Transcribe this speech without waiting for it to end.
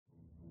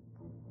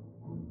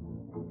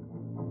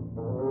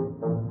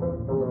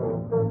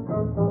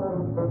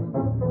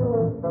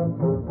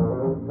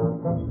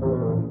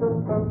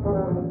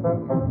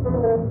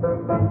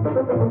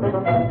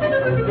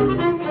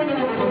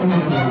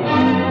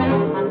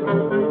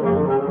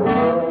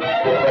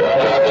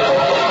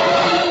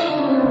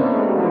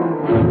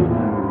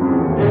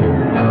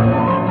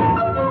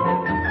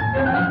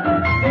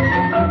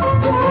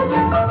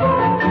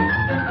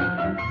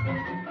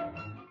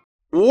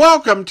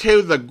Welcome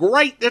to the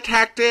Great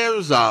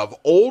Detectives of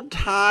Old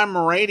Time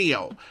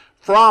Radio.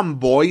 From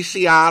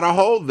Boise,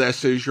 Idaho,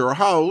 this is your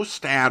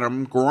host,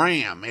 Adam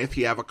Graham. If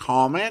you have a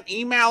comment,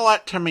 email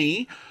it to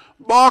me,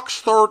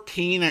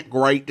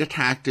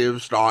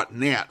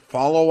 box13@greatdetectives.net.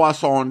 Follow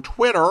us on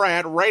Twitter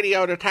at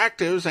Radio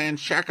Detectives and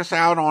check us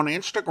out on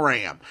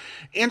Instagram,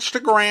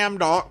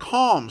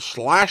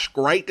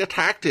 instagram.com/Great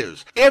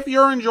Detectives. If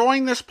you're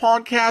enjoying this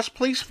podcast,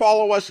 please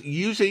follow us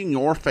using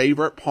your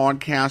favorite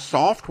podcast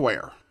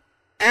software.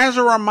 As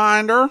a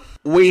reminder,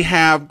 we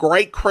have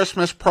great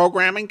Christmas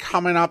programming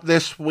coming up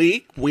this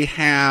week. We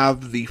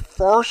have the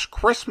first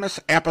Christmas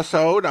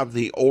episode of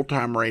the Old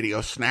Time Radio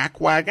Snack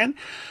Wagon,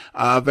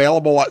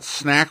 available at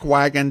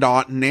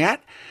snackwagon.net.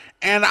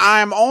 And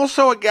I'm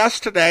also a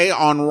guest today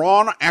on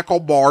Ron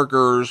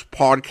Eckelbarger's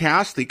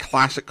podcast, The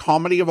Classic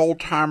Comedy of Old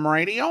Time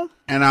Radio.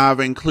 And I've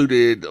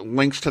included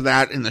links to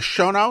that in the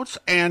show notes.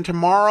 And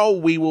tomorrow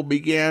we will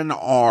begin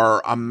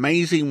our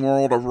Amazing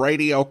World of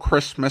Radio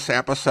Christmas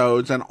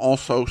episodes and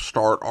also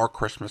start our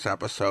Christmas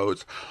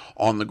episodes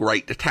on the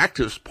Great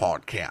Detectives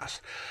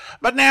podcast.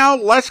 But now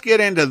let's get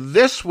into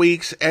this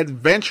week's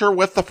adventure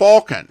with the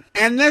Falcon.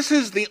 And this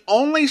is the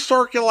only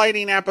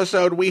circulating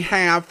episode we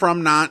have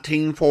from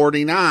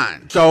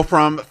 1949. So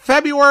from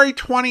February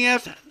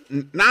 20th,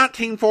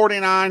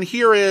 1949,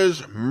 here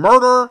is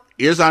Murder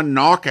is a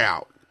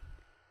Knockout.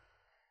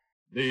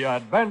 The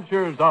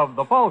Adventures of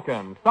the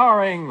Falcon,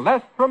 starring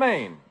Les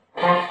Tremaine.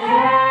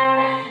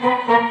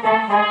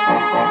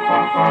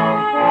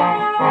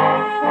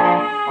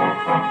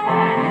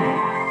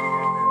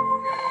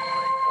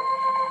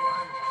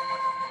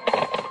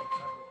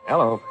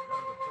 Hello.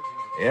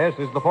 Yes,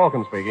 this is the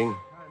Falcon speaking.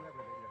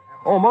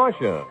 Oh,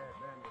 Marcia.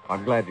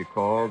 I'm glad you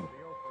called.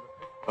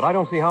 But I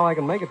don't see how I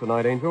can make it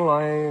tonight, Angel.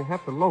 I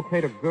have to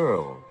locate a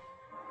girl.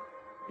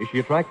 Is she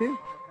attractive?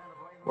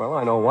 Well,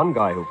 I know one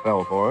guy who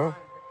fell for her.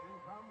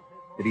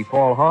 Did he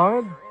fall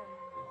hard?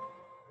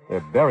 They're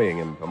burying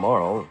him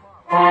tomorrow.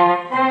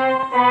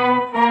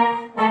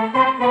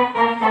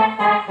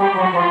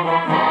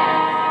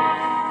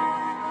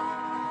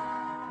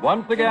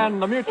 Once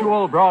again, the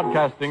Mutual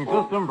Broadcasting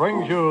System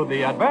brings you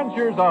the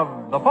Adventures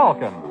of the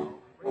Falcon.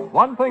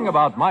 One thing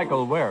about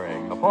Michael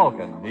Waring, the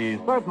Falcon, he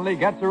certainly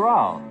gets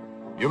around.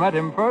 You met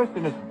him first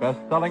in his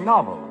best-selling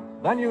novel.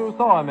 Then you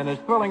saw him in his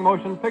thrilling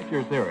motion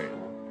picture series.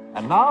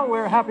 And now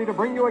we're happy to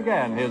bring you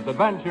again his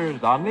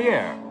adventures on the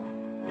air.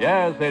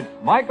 Yes, it's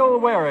Michael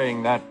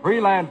Waring, that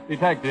freelance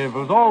detective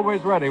who's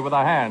always ready with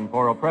a hand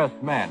for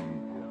oppressed men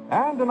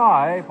and an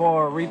eye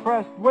for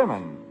repressed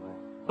women.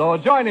 So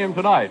join him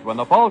tonight when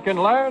the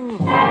Falcon learns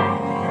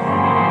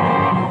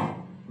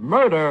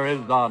Murder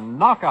is a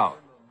Knockout.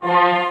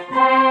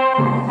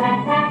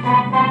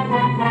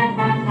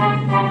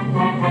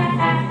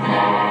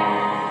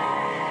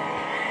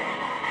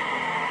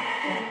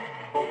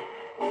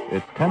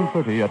 It's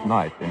 10:30 at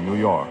night in New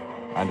York,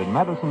 and in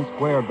Madison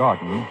Square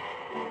Garden,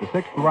 the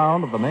sixth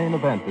round of the main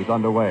event is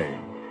underway.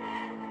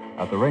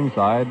 At the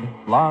ringside,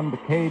 blonde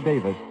Kay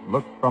Davis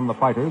looks from the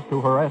fighters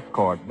to her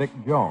escort, Vic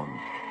Jones,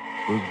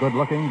 whose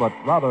good-looking but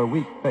rather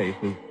weak face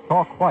is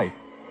chalk white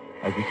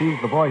as he sees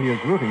the boy he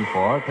is rooting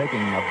for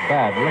taking a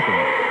bad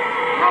licking.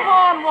 Come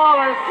on,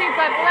 Wallace. Keep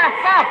that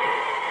left up.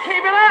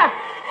 Keep it up.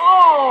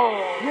 Oh.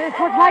 This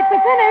looks like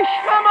the finish.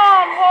 Come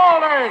on,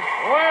 Walters.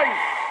 1,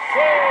 2,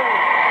 3.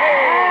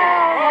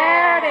 Well,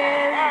 there it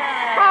is.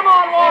 Come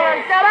on,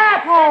 Walters. Get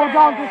up. Oh,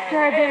 don't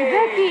disturb him.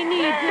 Vicky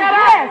needs his Get up,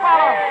 rest.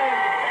 fella.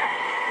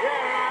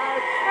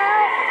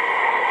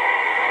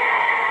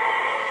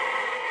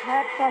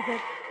 That does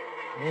it.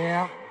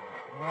 Yeah.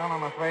 Well,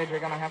 I'm afraid you're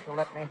going to have to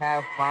let me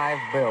have 5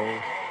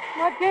 bills.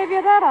 What gave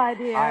you that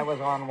idea? I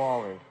was on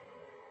Walters.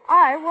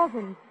 I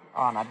wasn't.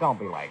 Oh, now, don't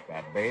be like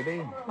that,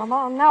 baby. Come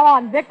on, now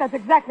on, Vic. That's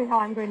exactly how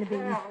I'm going to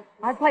be.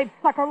 I've played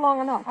sucker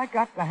long enough. I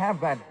got to have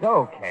that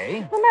dough,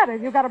 Kay. What's the matter?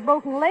 You got a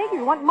broken leg?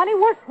 You want money?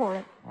 Work for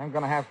it. I'm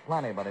going to have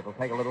plenty, but it'll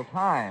take a little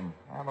time.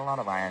 I have a lot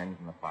of irons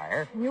in the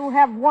fire. You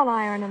have one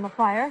iron in the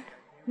fire.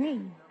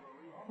 Me.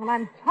 And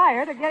I'm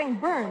tired of getting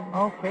burned.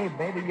 Okay,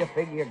 baby, you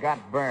figure you got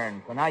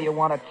burned. So now you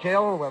want to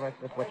chill? Well, that's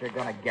just what you're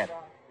going to get.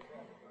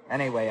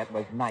 Anyway, it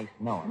was nice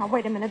knowing. Now,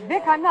 wait a minute,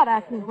 Vic. I'm not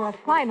asking for a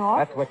sign-off.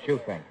 That's what you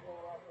think.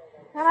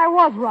 And I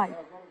was right.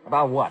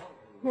 About what?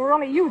 You were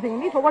only using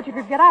me for what you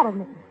could get out of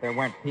me. If there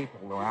weren't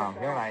people around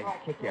here, I'd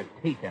kick your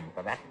teeth in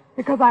for that.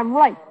 Because I'm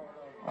right.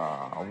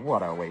 Oh,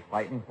 what are we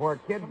fighting for,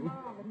 kid?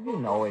 You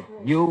know it's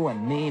you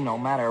and me no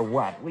matter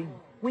what. We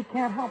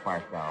can't help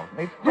ourselves.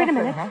 Wait a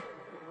minute. Huh?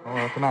 Oh,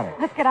 what's the matter?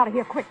 Let's get out of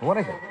here quick. What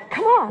is it?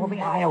 Come on. Well,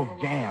 the aisle's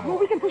jammed. Well,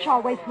 we can push our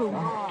way through.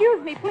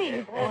 Excuse me,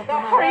 please.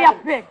 Hurry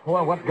up, Vic.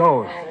 Well, what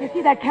goes? You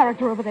see that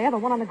character over there, the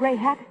one on the gray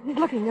hat? He's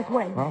looking this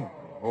way. Oh,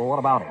 well, what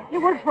about him? He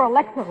works for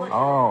Alexo.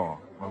 Oh.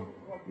 Well,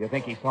 you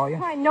think he saw you?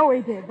 I know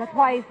he did. That's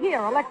why he's here.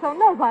 Alexo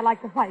knows I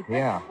like to fight.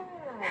 Yeah.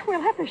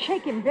 We'll have to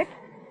shake him, Vic.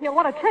 He'll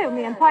want to trail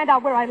me and find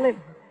out where I live.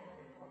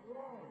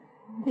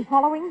 Is he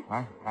following?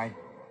 I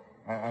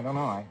don't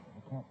know. I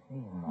can't see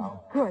him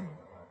now. Good.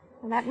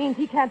 And that means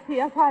he can't see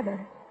us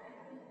either.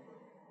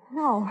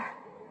 No.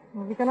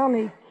 Well, we can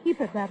only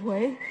keep it that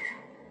way.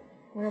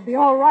 We'll be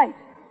all right.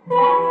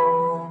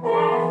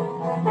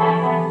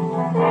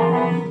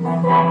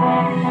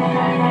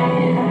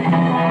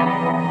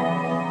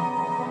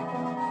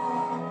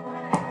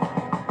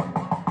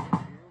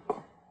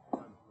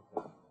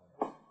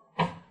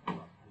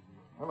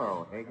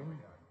 Hello, Hagen.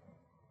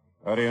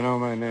 How do you know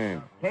my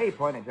name? Kay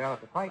pointed you out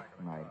at the fight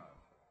tonight.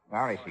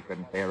 Sorry she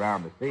couldn't stay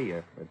around to see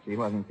you, but she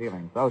wasn't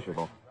feeling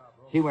sociable.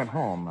 She went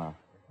home.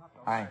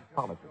 I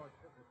apologize.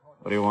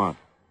 What do you want?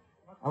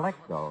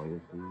 Alexo,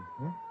 is he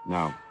here?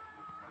 No.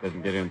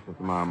 Doesn't get in until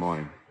tomorrow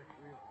morning.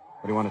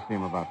 What do you want to see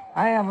him about?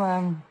 I have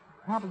a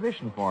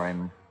proposition for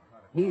him.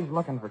 He's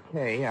looking for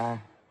Kay. I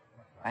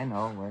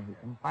know where he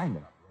can find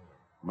her.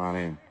 Come on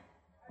in.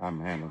 I'm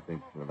handling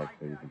things for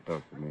Alexa. You can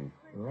talk to me.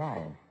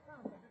 Right.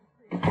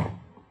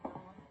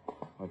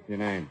 What's your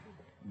name?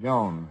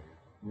 Jones.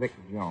 Vic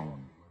Jones.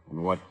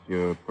 And what's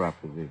your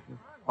proposition?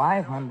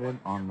 500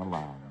 on the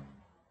line.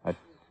 That's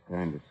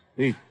kind of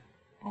steep.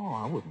 Oh,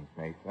 I wouldn't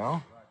say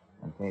so.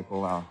 When Kay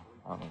pulled out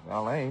of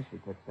L.A., she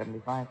took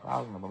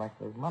 $75,000 of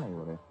Alexa's money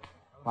with her.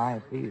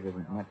 5 C's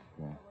isn't much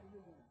to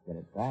get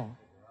it back.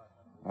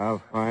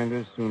 I'll find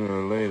her sooner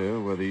or later,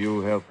 whether you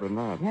help or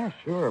not. Yeah,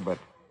 sure, but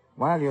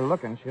while you're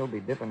looking, she'll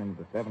be dipping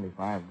into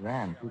 75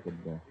 grand. She could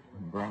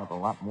burn up a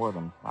lot more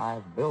than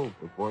 5 bills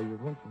before you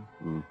reach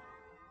her.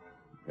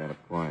 Got a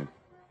point.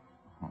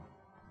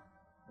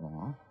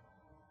 Well,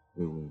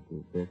 do we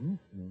do business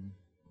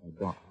or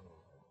don't?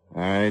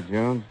 All right,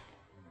 Jones.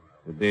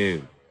 The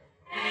deal.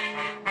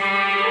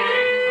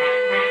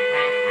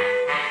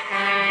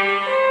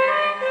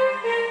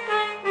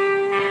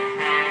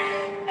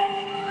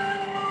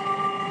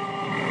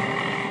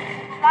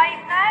 Flight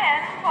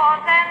 9 for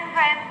San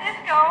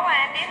Francisco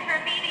and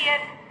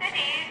intermediate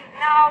cities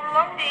now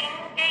loading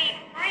gate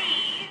 3.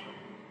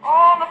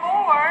 All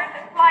aboard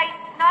Flight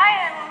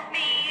 9,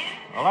 please.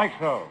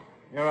 Alexo,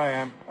 here I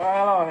am.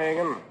 Hello,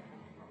 Hagen.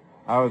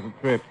 How was the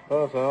trip?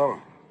 So.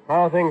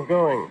 How are things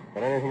going?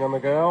 Got anything on the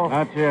girl?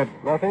 Not yet.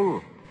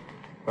 Nothing?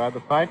 Tried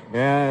the fight?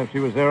 Yeah, if she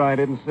was there, I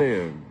didn't see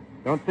her.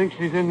 Don't think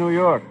she's in New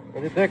York.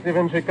 The detective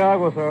in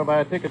Chicago saw her buy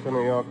a ticket to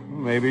New York.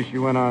 Maybe she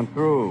went on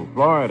through.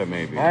 Florida,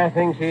 maybe. I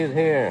think she's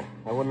here.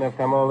 I wouldn't have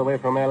come all the way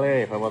from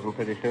L.A. if I wasn't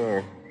pretty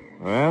sure.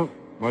 Well,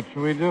 what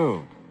should we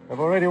do? I've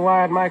already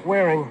wired Mike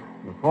Waring.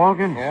 The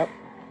Falcon? Yep.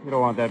 You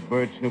don't want that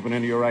bird snooping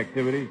into your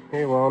activities.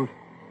 He won't.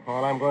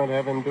 All I'm going to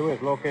have him do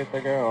is locate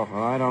the girl.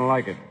 Well, I don't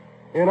like it.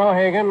 You know,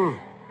 Hagen,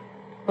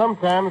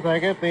 sometimes I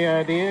get the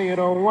idea you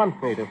don't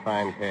want me to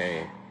find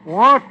Kay.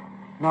 What?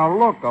 Now,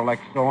 look,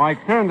 Alexo, I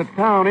turned the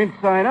town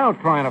inside out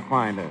trying to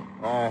find her.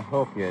 I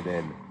hope you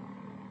did.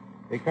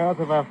 Because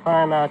if I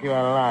find out you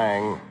are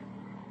lying,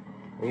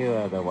 you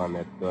are the one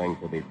that's going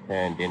to be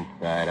turned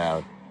inside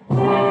out.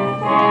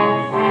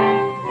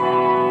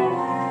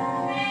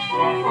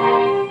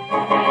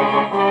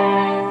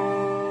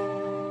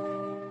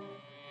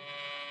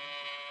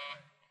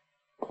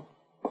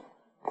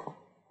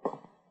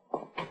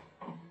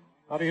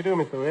 How do you do,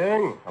 Mr.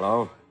 Waring?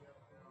 Hello?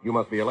 You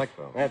must be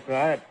Alexo. That's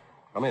right.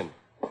 Come in.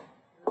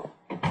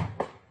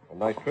 A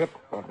nice trip.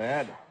 Not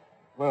bad.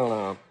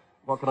 Well,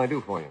 what can I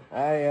do for you?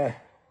 I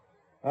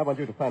want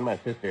you to find my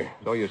sister.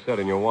 So you said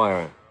in your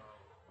wire.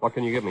 What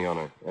can you give me on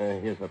her?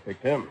 Here's a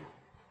picture.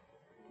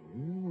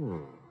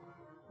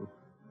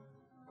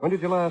 When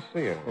did you last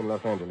see her? In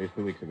Los Angeles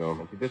 2 weeks ago.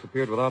 And she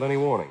disappeared without any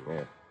warning.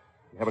 Yes.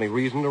 You have any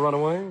reason to run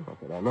away? Not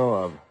that I know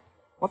of.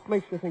 What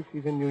makes you think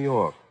she's in New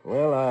York?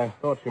 Well, I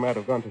thought she might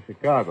have gone to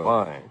Chicago.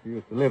 Why? She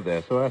used to live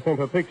there, so I sent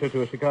her picture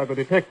to a Chicago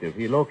detective.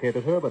 He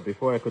located her, but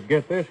before I could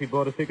get there, she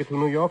bought a ticket to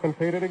New York and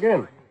paid it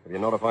again. Have you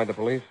notified the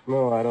police?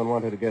 No, I don't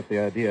want her to get the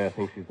idea I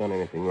think she's done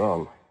anything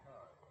wrong.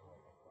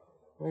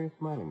 Why are you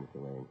smiling,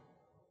 Mr. Wayne?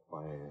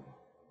 I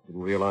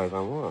didn't realize I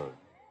was.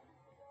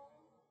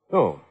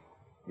 So,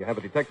 you have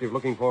a detective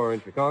looking for her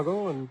in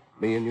Chicago and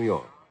me in New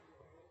York.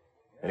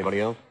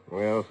 Anybody else?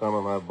 Well, some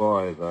of my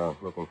boys are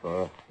looking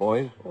for her.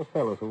 Boys? Those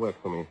fellows who work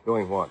for me.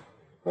 Doing what?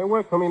 They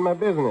work for me in my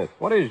business.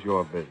 What is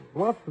your business?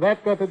 What's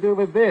that got to do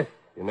with this?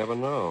 You never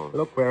know.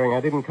 Look, Waring,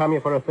 I didn't come here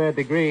for a third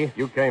degree.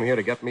 You came here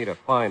to get me to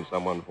find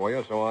someone for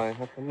you, so I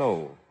have to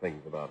know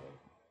things about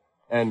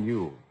her. And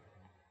you.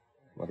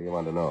 What do you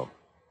want to know?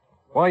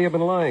 Why you've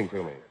been lying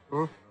to me.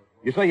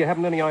 You say you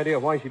haven't any idea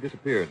why she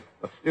disappeared,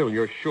 but still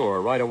you're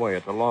sure right away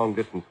it's a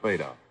long-distance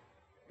fade-out.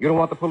 You don't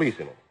want the police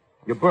in it.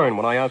 You burn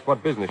when I ask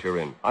what business you're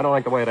in. I don't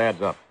like the way it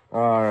adds up.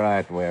 All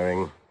right,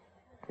 Waring.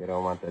 You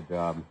don't want the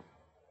job.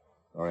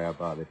 Sorry I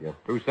bothered you.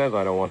 Who says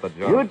I don't want the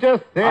job? You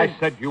just said... I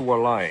said you were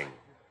lying.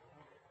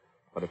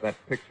 But if that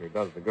picture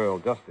does the girl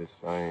justice,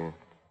 I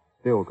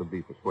still could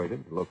be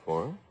persuaded to look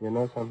for her. You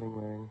know something,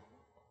 Waring?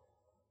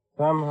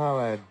 Somehow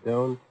I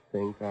don't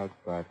think I'll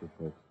try to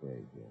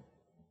persuade you.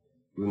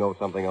 You know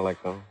something,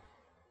 Alexo?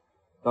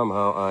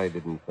 Somehow I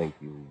didn't think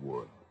you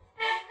would.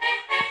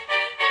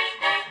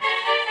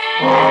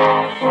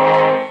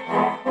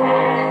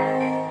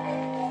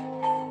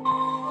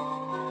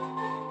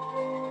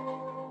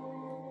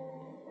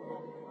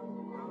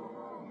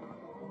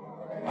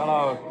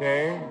 Hello,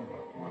 Kay.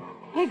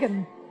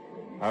 Higgins.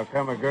 How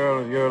come a girl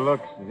with your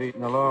looks is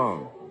eating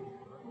alone?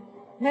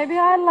 Maybe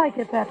I like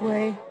it that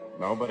way.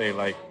 Nobody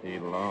likes to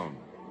eat alone.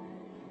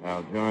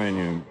 I'll join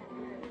you.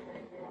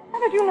 How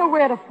did you know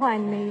where to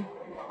find me?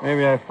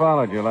 Maybe I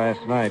followed you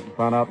last night and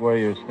found out where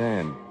you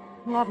stand.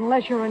 Not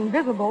unless you're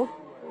invisible.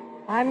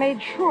 I made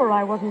sure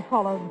I wasn't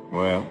followed.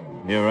 Well,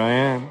 here I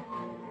am.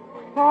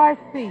 So I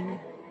see.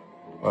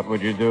 What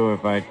would you do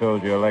if I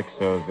told you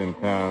Alexo's in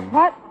town?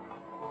 What?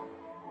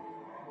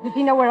 Does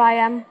he know where I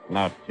am?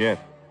 Not yet.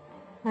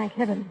 Thank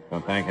heaven.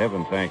 Don't thank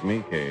heaven, thank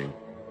me, Kay.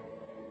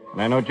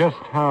 And I know just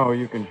how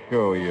you can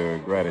show your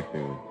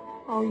gratitude.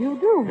 Oh, you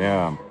do?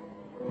 Yeah.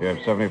 You have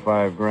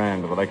 75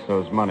 grand of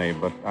Alexo's money,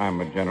 but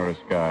I'm a generous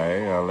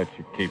guy. I'll let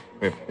you keep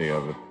 50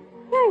 of it.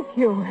 Thank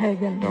you,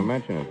 Hagen. Don't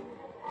mention it.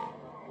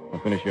 I'll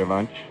finish your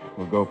lunch.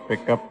 We'll go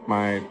pick up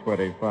my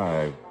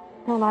 25.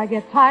 Don't I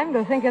get time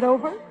to think it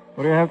over?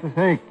 What do you have to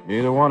think? You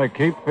either want to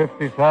keep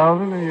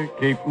 50,000 or you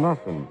keep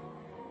nothing.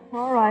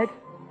 All right.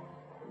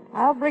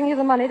 I'll bring you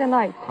the money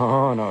tonight.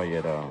 Oh, no,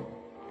 you don't.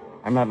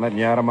 I'm not letting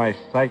you out of my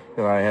sight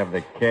till I have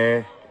the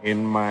cash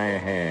in my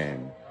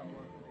hand.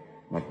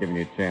 Not giving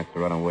you a chance to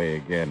run away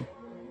again.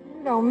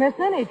 You don't miss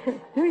any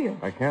tricks, do you?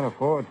 I can't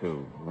afford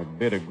to. I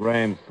bid a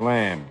grand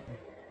slam.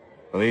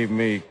 Believe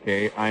me,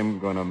 Kay, I'm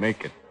going to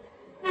make it.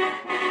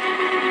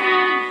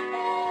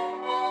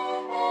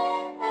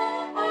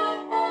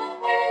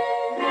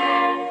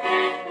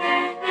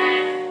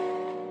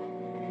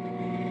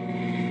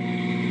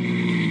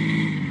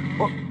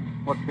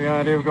 What's the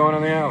idea of going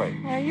in the alley?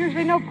 There are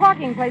usually no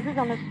parking places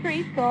on the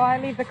street, so I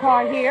leave the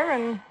car here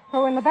and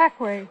go in the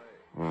back way.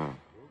 Oh.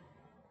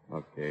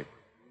 Okay.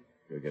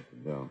 Go get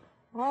the dough.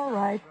 All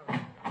right.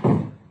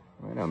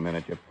 Wait a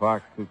minute. You're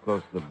parked too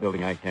close to the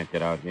building. I can't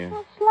get out here.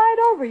 Well,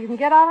 slide over. You can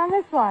get out on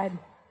this side.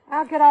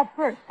 I'll get out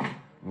first.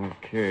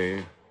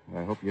 Okay.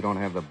 I hope you don't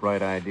have the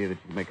bright idea that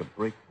you can make a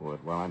break for it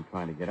while I'm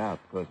trying to get out,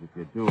 because if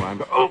you do, I'm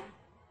going... Oh!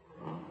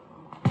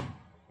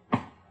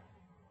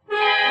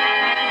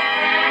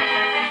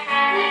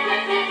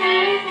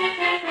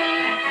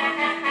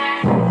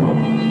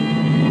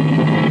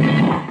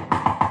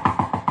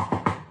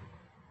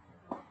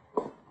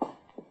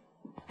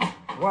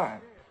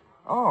 What?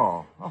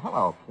 Oh,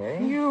 hello,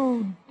 Kay.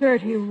 You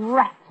dirty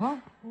rat. Huh?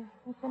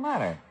 What's the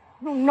matter?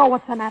 You know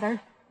what's the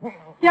matter.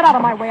 Get out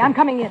of my way. I'm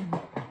coming in.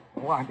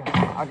 Well,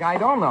 I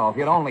don't know. If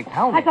you'd only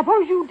tell me. I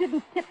suppose you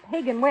didn't tip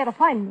Hagen where to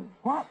find me.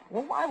 What?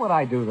 Well, why would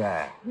I do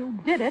that? You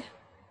did it.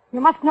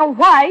 You must know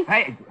why.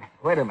 Hey,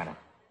 wait a minute.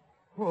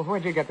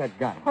 Where'd you get that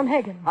gun? From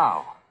Hagen.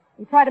 How?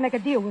 He tried to make a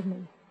deal with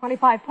me.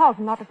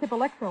 25,000 not to tip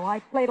Alexo. I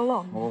played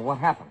along. Well, what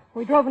happened?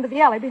 We drove into the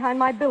alley behind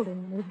my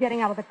building. When he was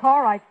getting out of the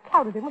car, I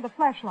clouted him with a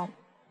flashlight.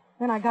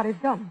 Then I got his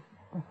gun.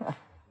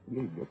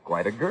 You're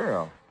quite a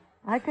girl.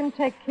 I can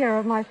take care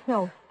of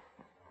myself.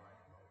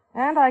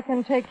 And I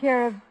can take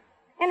care of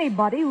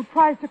anybody who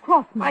tries to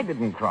cross me. I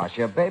didn't cross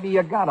you, baby.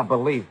 You gotta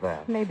believe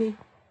that. Maybe.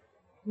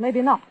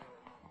 Maybe not.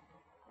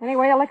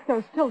 Anyway,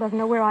 Alexo still doesn't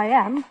know where I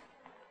am.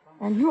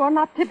 And you are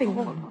not tipping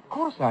him. Of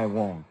course I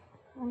won't.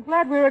 I'm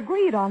glad we're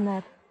agreed on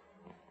that.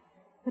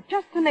 But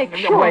just to make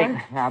sure... Wait.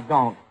 Now,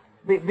 don't.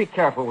 Be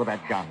careful with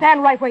that gun.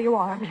 Stand right where you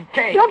are.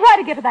 Kate. Don't try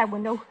to get to that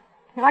window.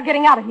 You're not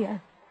getting out of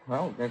here.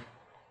 Well, there's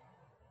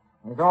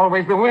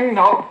always the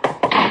window.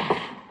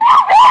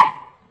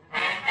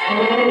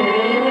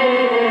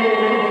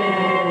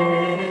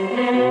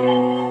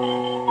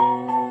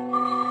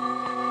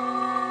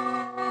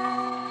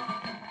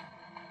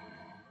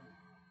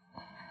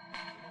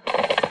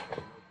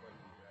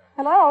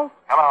 Hello?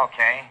 Hello,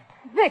 Kay.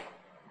 Vic.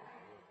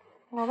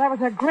 Well, that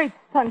was a great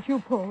stunt you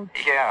pulled.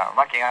 Yeah,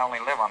 lucky I only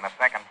live on the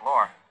second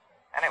floor.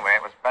 Anyway,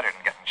 it was better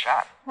than getting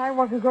shot. I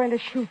wasn't going to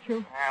shoot you.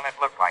 And it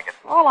looked like it.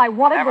 All I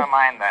wanted Never was...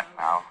 mind that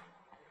now.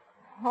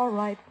 All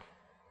right.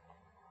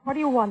 What do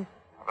you want?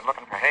 I've been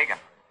looking for Hagen.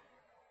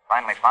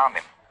 Finally found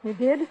him. You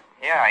did?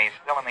 Yeah, he's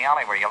still in the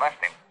alley where you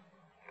left him.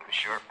 He was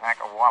sure pack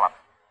a wallop.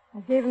 I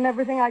gave him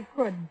everything I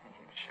could.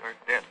 Sure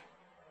did.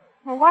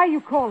 Well, why are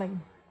you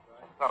calling?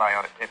 I thought I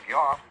ought to tip you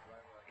off,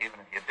 even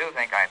if you do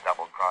think I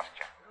double-crossed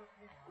you.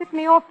 Tip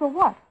me off for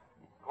what?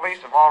 Police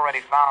have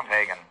already found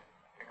Hagen.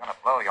 If you're going to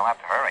blow, you'll have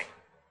to hurry.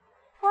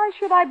 Why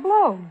should I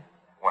blow?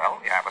 Well,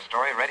 you have a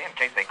story ready in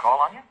case they call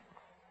on you?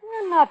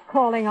 They're not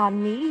calling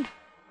on me.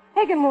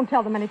 Hagen won't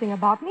tell them anything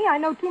about me. I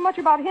know too much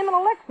about him and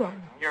Alexo.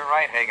 You're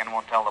right, Hagen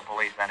won't tell the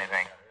police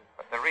anything.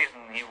 But the reason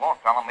he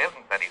won't tell them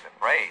isn't that he's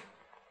afraid.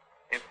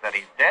 It's that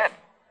he's dead.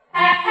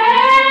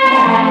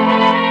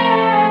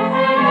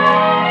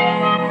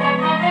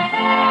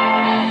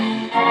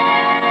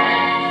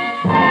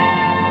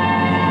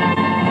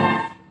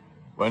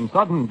 When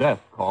sudden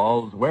death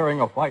calls, wearing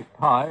a white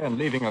tie and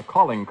leaving a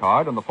calling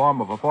card in the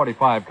form of a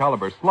 .45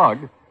 caliber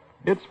slug,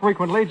 it's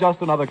frequently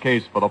just another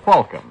case for the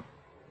Falcon.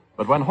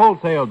 But when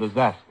wholesale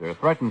disaster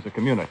threatens a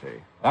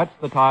community, that's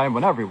the time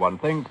when everyone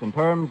thinks in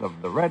terms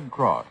of the Red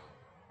Cross.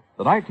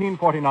 The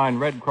 1949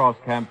 Red Cross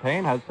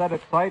campaign has set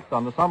its sights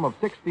on the sum of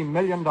 $60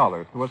 million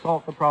to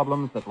assault the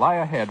problems that lie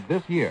ahead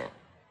this year.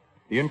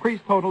 The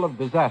increased total of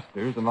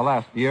disasters in the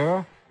last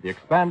year, the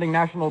expanding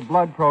national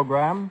blood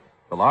program,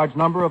 the large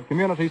number of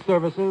community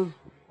services,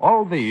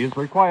 All these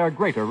require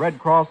greater Red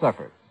Cross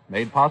efforts,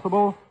 made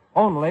possible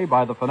only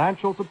by the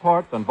financial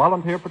support and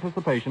volunteer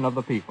participation of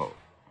the people.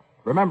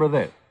 Remember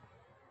this.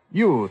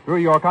 You, through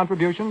your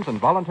contributions and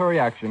voluntary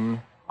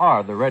action,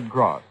 are the Red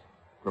Cross,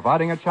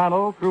 providing a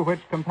channel through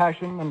which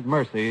compassion and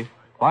mercy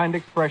find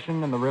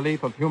expression in the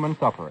relief of human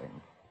suffering.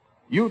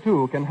 You,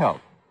 too, can help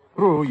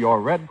through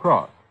your Red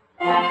Cross.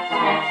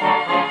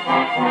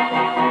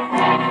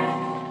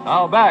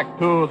 Now back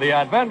to the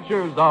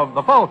adventures of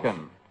the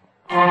Falcon.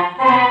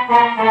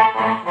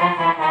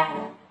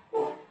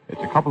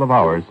 It's a couple of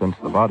hours since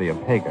the body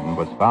of Hagen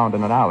was found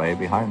in an alley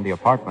behind the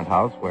apartment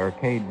house where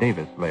Kay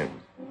Davis lives.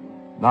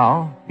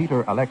 Now,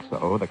 Peter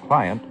Alexo, the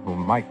client whom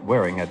Mike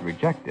Waring had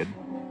rejected,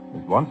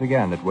 is once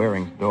again at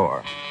Waring's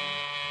door.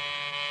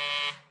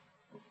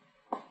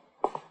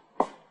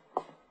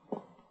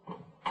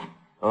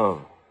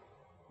 Oh,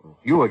 it's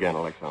you again,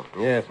 Alexo.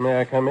 Yes, may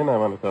I come in? I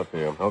want to talk to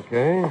you.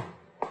 Okay.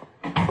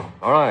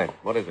 All right,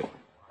 what is it?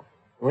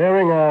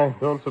 Waring, I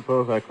don't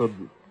suppose I could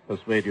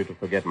persuade you to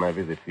forget my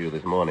visit to you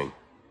this morning.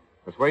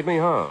 Persuade me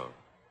how?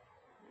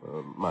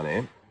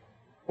 Money.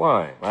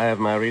 Why? I have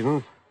my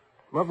reasons.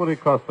 What would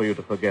it cost for you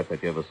to forget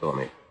that you ever saw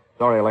me?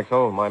 Sorry,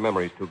 Alexo, my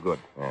memory's too good.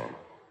 Yeah.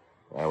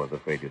 I was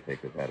afraid you'd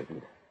take this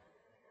attitude.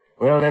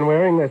 Well, then,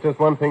 Waring, there's just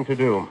one thing to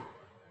do.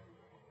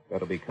 Got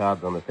to be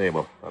cards on the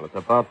table. Well, it's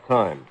about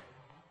time.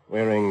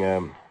 Waring,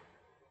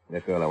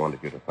 that girl I wanted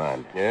you to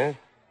find. Yes?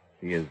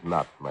 She is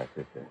not my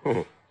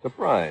sister.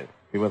 Surprise.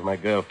 She was my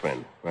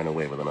girlfriend. Ran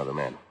away with another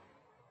man.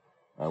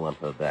 I want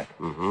her back.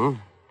 Mm-hmm.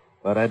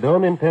 But I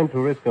don't intend to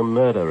risk a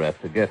murder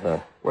rap to get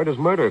her. Where does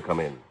murder come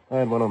in? I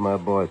had one of my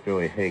boys,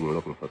 Joey Hagen,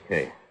 looking for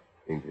Kay.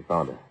 Seems he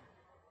found her.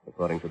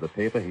 According to the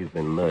paper, he's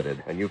been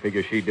murdered. And you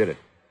figure she did it?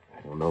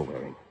 I don't know,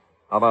 Waring.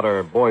 How about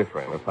her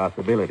boyfriend? A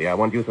possibility. I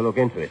want you to look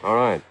into it. All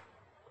right.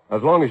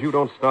 As long as you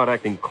don't start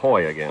acting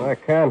coy again. I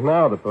can't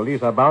now. The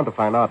police are bound to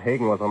find out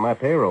Hagen was on my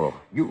payroll.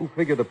 You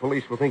figure the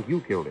police will think you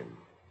killed him.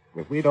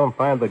 If we don't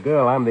find the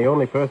girl, I'm the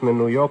only person in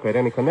New York who had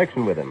any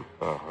connection with him.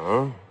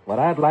 Uh-huh. What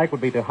I'd like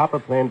would be to hop a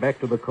plane back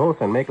to the coast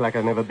and make like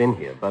I've never been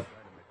here. But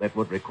that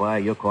would require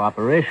your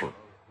cooperation.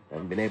 I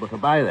haven't been able to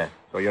buy that.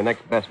 So your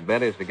next best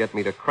bet is to get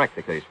me to crack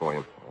the case for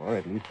you. Or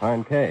at least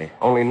find Kay.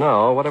 Only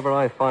now, whatever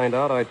I find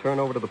out, I turn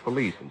over to the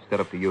police instead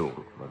of to you.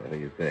 Whatever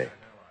you say.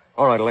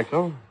 All right,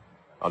 Alexo.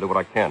 I'll do what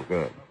I can.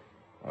 Good.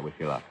 I wish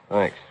you luck.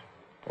 Thanks.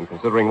 And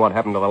considering what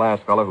happened to the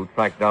last fellow who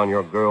tracked down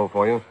your girl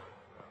for you,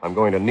 I'm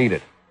going to need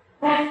it.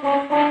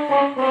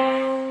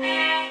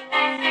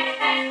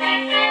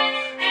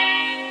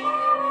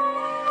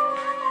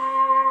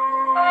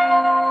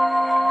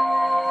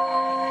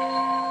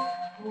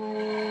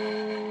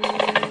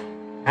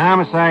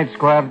 Homicide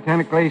Squad,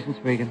 Lieutenant Gleason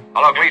speaking.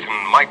 Hello, Gleason.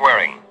 Mike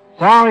Waring.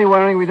 Sorry,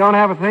 Waring, we don't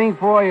have a thing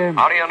for you.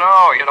 How do you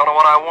know? You don't know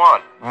what I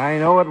want. I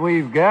know what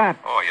we've got.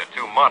 Oh, you're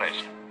too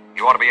modest.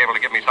 You ought to be able to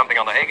give me something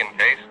on the Hagen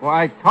case. Well,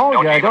 I told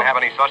Don't you you I even don't... have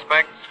any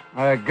suspects?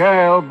 A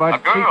girl, but... A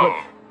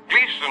girl?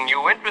 Gleason,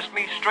 you interest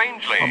me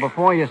strangely. Well,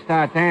 before you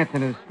start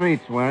dancing in the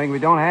streets, Waring, we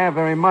don't have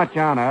very much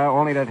on her,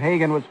 only that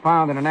Hagen was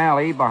found in an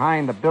alley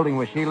behind the building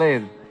where she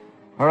lives.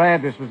 Her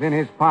address was in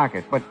his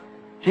pocket, but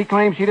she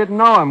claims she didn't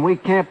know him. We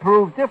can't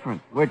prove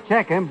different. We're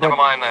checking, but... Never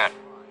mind that.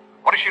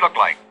 What does she look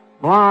like?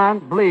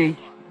 Blonde, bleached,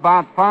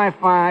 about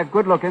 5'5",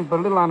 good-looking, but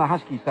a little on the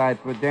husky side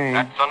for a dame.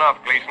 That's enough,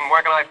 Gleason.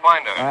 Where can I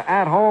find her?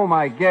 At home,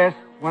 I guess.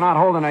 We're not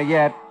holding her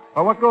yet.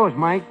 But what goes,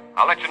 Mike?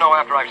 I'll let you know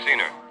after I've seen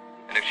her.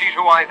 And if she's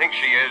who I think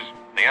she is,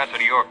 the answer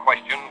to your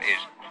question is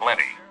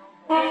plenty.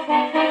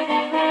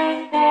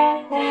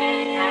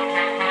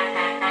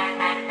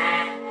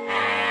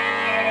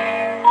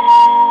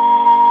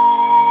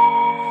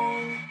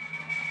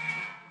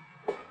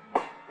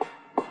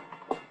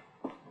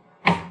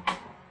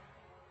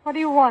 What do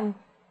you want?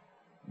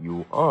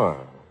 You are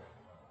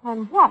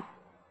On what?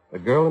 the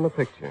girl in the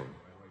picture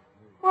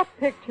What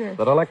picture?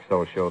 that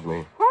Alexo showed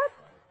me. What?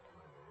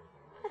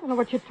 I don't know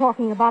what you're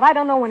talking about. I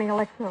don't know any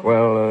Alexo.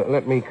 Well,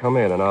 let me come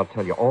in and I'll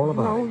tell you all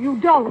about No, it. you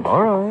don't.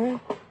 All right.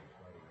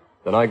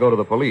 Then I go to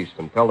the police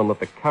and tell them that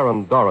the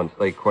Karen Dorrance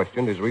they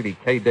questioned is really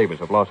Kay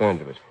Davis of Los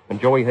Angeles. And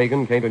Joey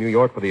Hagen came to New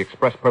York for the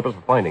express purpose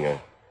of finding her.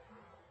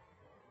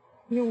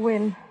 You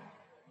win.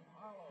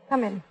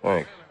 Come in.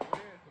 Thanks.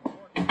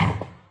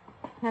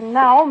 And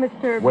now,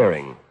 Mr.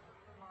 Waring.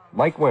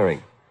 Mike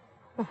Waring.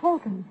 The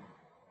Falcon.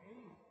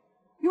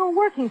 You're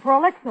working for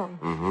Alexo.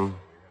 Mm-hmm.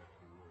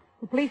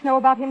 The police know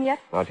about him yet?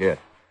 Not yet.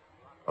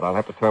 But I'll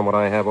have to turn what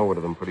I have over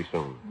to them pretty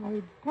soon.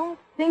 I don't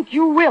think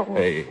you will.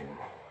 Hey,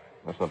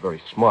 that's not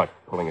very smart,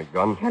 pulling a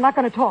gun. You're not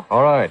going to talk.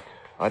 All right.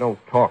 I don't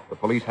talk. The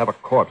police have a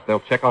corpse. They'll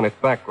check on its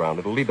background.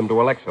 It'll lead them to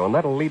Alexo, and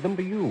that'll lead them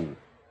to you.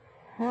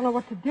 I don't know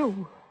what to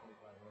do.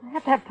 I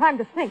have to have time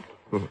to think.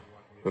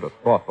 Should have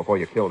thought before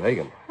you killed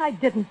Hagen. I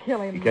didn't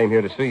kill him. He came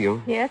here to see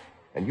you, Yes?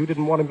 and you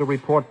didn't want him to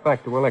report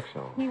back to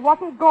Alexo. He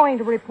wasn't going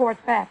to report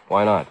back.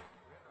 Why not?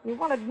 He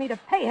wanted me to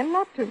pay him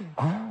not to.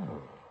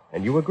 Oh.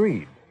 And you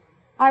agreed.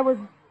 I was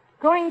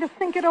going to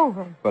think it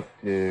over. But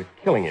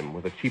killing him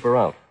was a cheaper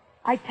out.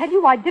 I tell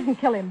you, I didn't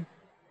kill him.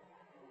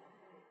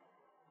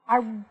 I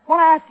want to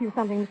ask you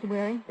something, Mr.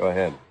 Waring. Go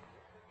ahead.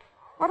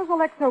 What is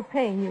Alexo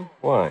paying you?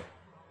 Why?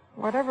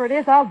 Whatever it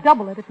is, I'll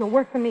double it if you'll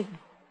work for me.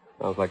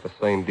 Sounds like the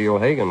same deal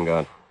Hagen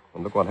got.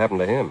 And look what happened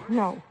to him.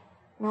 No,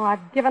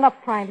 I've given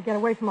up trying to get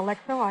away from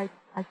Alexo. I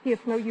see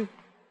it's no use.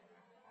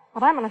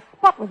 But I'm in a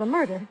spot with a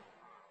murder.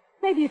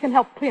 Maybe you can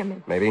help clear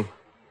me. Maybe.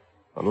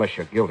 Unless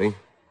you're guilty.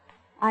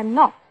 I'm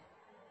not.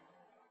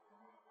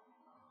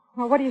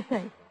 Well, what do you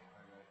say?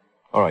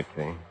 All right,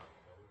 Kay.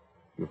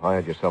 You've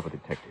hired yourself a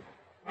detective.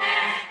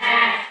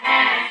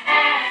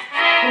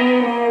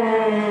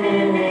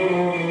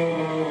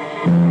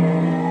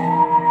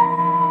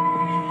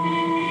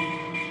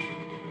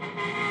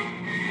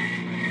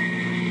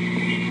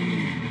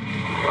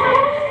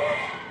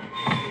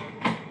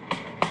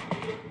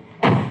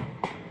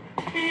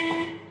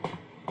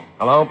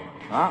 Hello?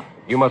 Huh?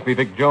 You must be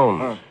Vic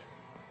Jones.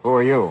 Who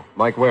are you?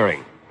 Mike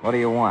Waring. What do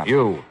you want?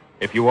 You.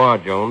 If you are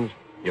Jones,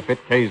 you fit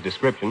Kay's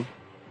description.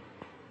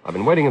 I've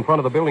been waiting in front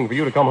of the building for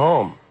you to come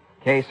home.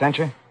 Kay sent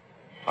you?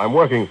 I'm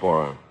working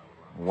for her.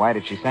 Why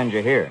did she send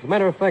you here? As a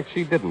matter of fact,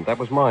 she didn't. That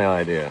was my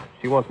idea.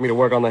 She wants me to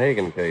work on the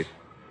Hagen case.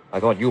 I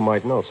thought you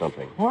might know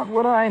something. What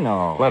would I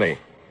know? Plenty.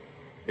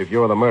 If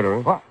you're the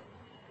murderer. What?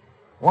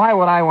 Why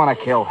would I want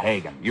to kill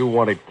Hagen? You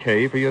wanted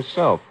Kay for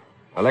yourself.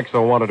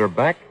 Alexo wanted her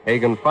back.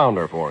 Hagen found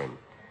her for him.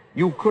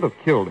 You could have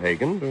killed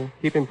Hagen to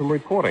keep him from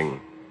reporting.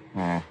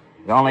 There's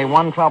only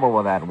one trouble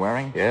with that,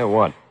 Waring. Yeah,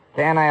 what?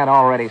 Kay and I had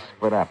already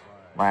split up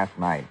last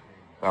night.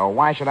 So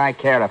why should I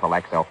care if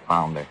Alexo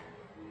found her?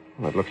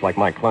 Well, it looks like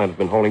my client has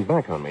been holding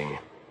back on me.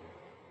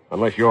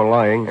 Unless you're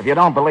lying. If you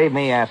don't believe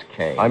me, ask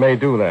Kay. I may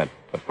do that.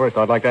 But first,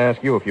 I'd like to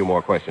ask you a few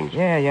more questions.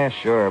 Yeah,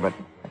 sure, but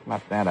let's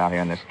not stand out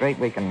here in the street.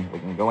 We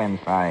can go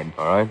inside.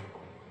 All right.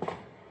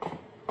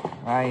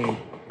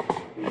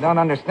 I don't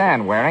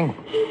understand, Waring.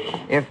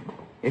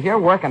 If you're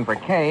working for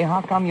Kay,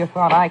 how come you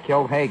thought I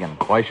killed Hagen?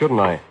 Why shouldn't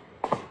I?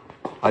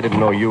 I didn't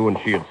know you and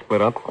she had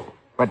split up.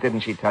 But didn't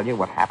she tell you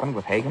what happened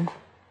with Hagen?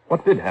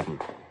 What did happen?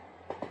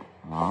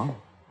 Oh,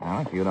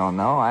 well, if you don't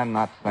know, I'm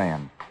not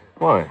saying.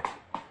 Why?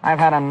 I've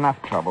had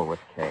enough trouble with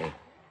Kay.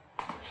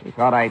 She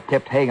thought I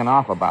tipped Hagen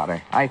off about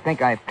her. I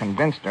think I've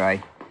convinced her.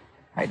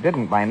 I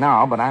didn't by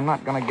now, but I'm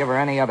not going to give her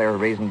any other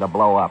reason to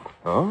blow up.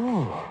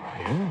 Oh,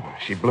 yeah.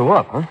 She blew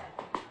up, huh?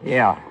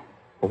 Yeah.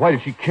 Well, why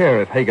did she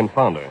care if Hagen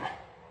found her?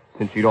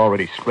 Since she'd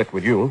already split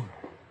with you.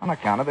 On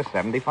account of the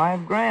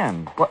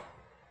 $75,000. What?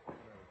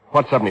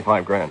 What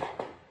 $75,000?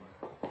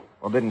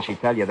 Well, didn't she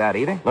tell you that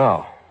either?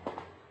 No.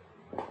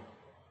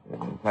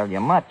 Didn't tell you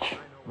much.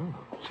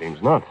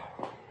 Seems not.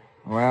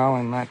 Well,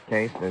 in that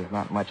case, there's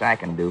not much I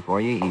can do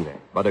for you either.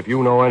 But if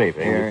you know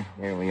anything...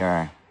 Here we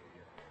are.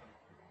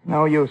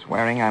 No use,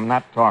 Waring. I'm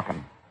not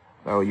talking.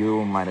 So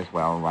you might as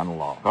well run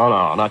along. Oh,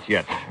 no, not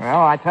yet.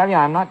 Well, I tell you,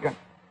 I'm not going...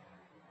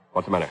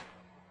 What's the matter?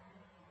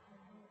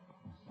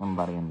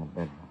 Somebody in the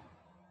bedroom.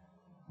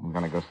 I'm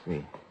going to go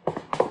see.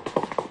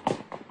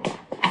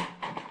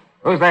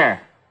 Who's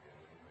there?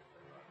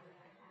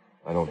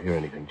 I don't hear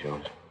anything,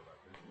 Jones.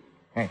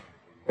 Hey,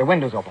 the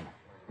window's open.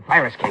 The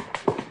fire escape.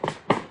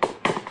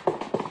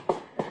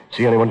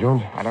 See anyone,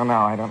 Jones? I don't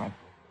know.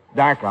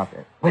 Dark out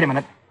there. Wait a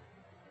minute.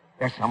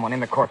 There's someone in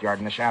the courtyard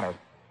in the shadows.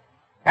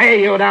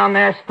 Hey, you down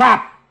there,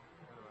 stop!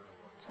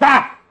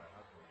 Stop!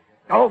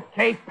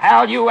 Okay,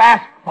 pal, you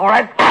asked for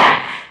it.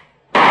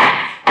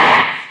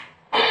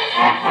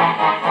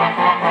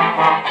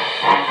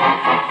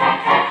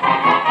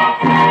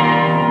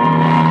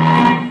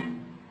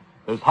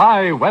 There's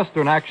high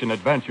Western action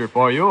adventure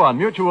for you on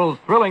Mutual's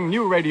thrilling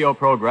new radio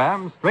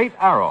program, Straight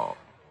Arrow.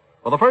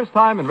 For the first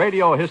time in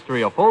radio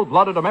history, a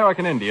full-blooded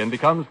American Indian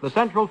becomes the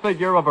central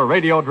figure of a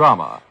radio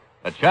drama,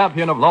 a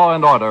champion of law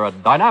and order, a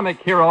dynamic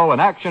hero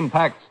in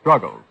action-packed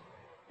struggles.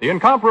 The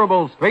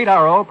incomparable Straight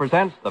Arrow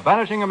presents the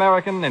vanishing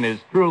American in his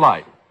true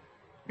light.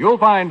 You'll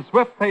find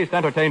swift-paced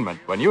entertainment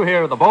when you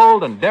hear the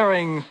bold and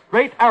daring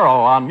Straight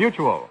Arrow on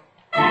Mutual.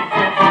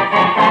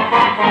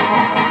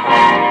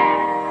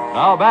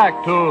 Now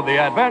back to the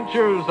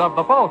adventures of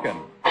the Falcon.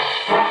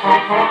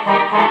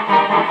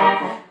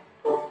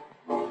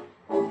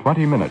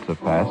 20 minutes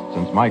have passed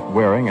since Mike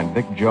Waring and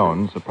Vic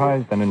Jones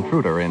surprised an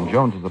intruder in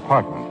Jones's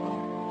apartment.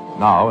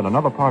 Now, in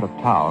another part of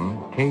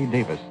town, Kay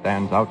Davis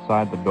stands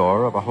outside the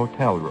door of a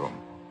hotel room.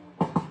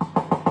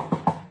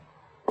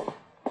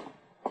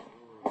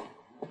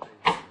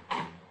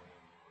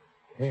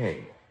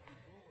 Hey,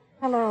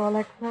 Hello,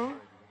 Alexo.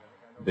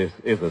 this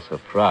is a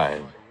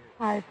surprise.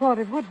 I thought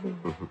it would be.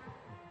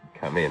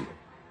 Come in.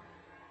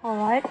 All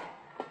right.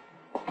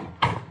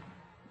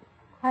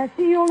 I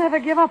see you'll never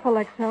give up,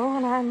 Alexo,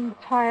 and I'm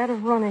tired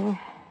of running.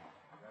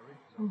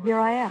 So here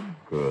I am.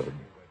 Good.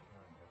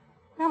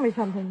 Tell me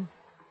something.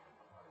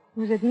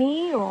 Was it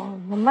me or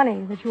the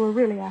money that you were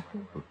really after?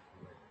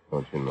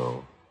 Don't you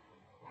know?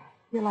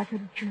 You're like a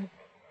jerk.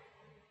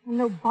 I'm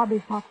no Bobby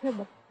Foxer,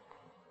 but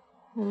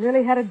I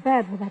really had it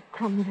bad with that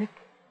crumb, Vic.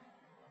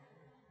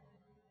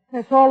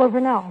 That's all over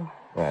now.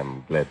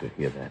 I'm glad to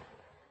hear that.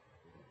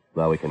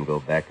 Now we can go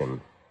back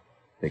and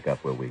pick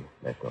up where we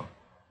left off.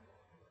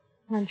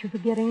 Aren't you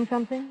forgetting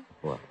something?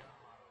 What?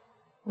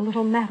 A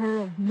little matter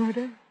of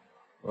murder?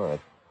 Oh,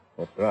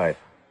 that's right.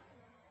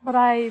 But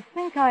I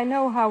think I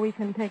know how we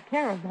can take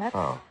care of that.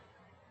 Oh.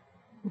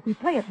 If we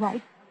play it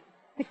right,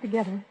 stick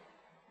together,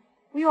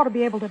 we ought to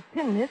be able to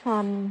pin this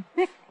on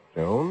Vic.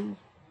 Jones?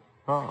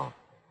 Oh.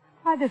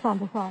 Try this on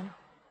the side.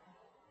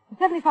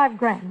 75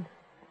 grand.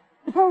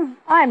 Suppose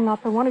I'm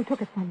not the one who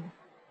took it from you.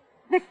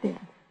 Vic did,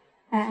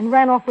 and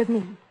ran off with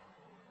me.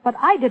 But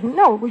I didn't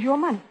know it was your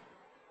money.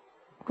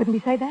 Couldn't we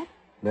say that?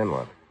 Then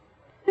what?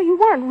 So you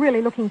weren't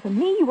really looking for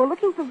me, you were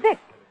looking for Vic.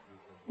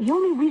 The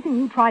only reason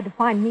you tried to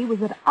find me was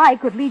that I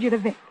could lead you to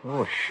Vic.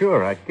 Oh,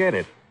 sure, I get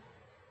it.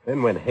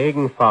 Then when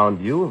Hagen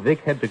found you,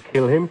 Vic had to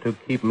kill him to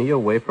keep me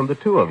away from the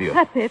two of you.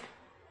 That's it.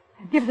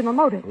 It gives him a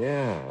motive.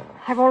 Yeah.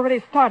 I've already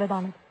started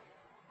on it.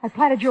 I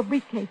planted your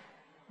briefcase,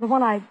 the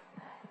one I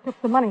took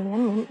the money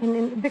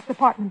in Vic's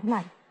apartment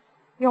tonight.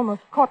 He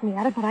almost caught me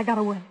at it, but I got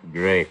away.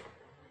 Great.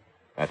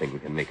 I think we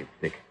can make it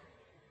stick.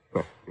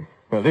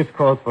 Well, this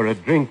calls for a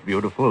drink,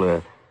 beautiful,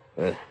 a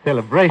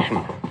celebration.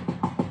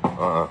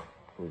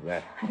 Who's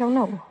that? I don't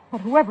know,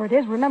 but whoever it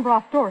is, remember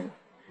our story.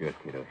 Sure,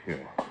 kiddo,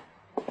 sure.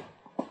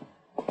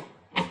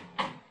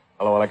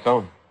 Hello,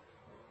 Alexo.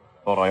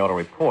 Thought I ought to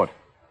report.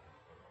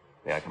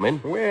 May I come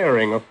in?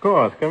 Waring, of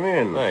course. Come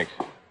in. Thanks.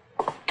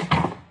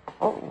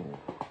 Oh,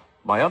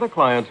 my other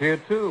client's here,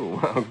 too.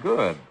 Oh,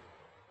 good.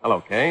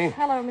 Hello, Kay.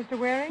 Hello, Mr.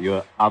 Waring.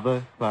 Your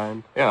other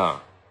client? Yeah.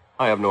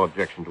 I have no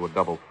objection to a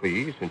double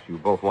fee, since you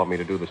both want me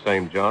to do the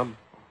same job.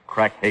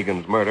 Crack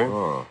Hagen's murder.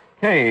 Oh.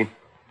 Kay,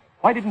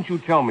 why didn't you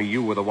tell me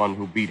you were the one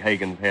who beat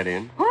Hagen's head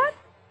in? What?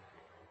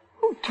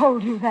 Who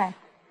told you that?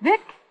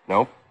 Vic?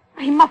 Nope.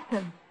 He must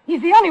have.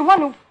 He's the only one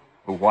who...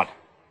 Who what?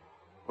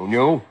 Who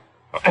knew?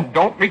 And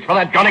don't reach for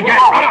that gun again.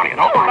 Run out, you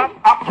know.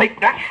 I'll take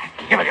that.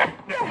 Give it here.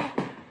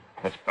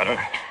 That's better. As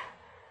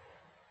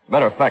a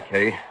matter of fact,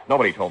 Kay,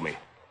 nobody told me.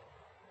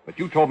 But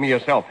you told me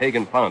yourself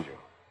Hagen found you.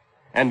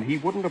 And he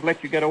wouldn't have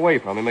let you get away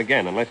from him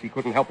again unless he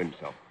couldn't help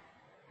himself.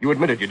 You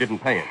admitted you didn't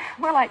pay him.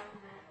 Well,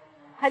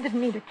 I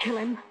didn't mean to kill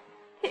him.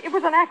 It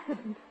was an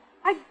accident.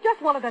 I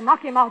just wanted to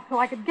knock him out so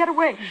I could get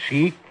away.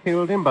 She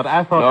killed him, but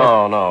I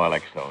thought No,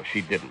 Alexo,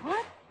 she didn't.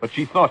 What? But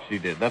she thought she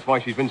did. That's why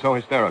she's been so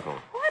hysterical.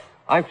 What?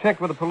 I've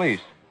checked with the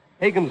police.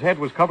 Hagen's head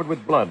was covered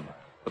with blood,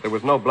 but there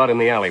was no blood in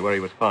the alley where he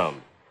was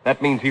found. That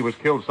means he was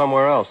killed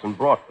somewhere else and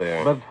brought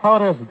there. But how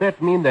does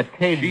that mean that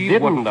Kay She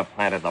didn't... wouldn't have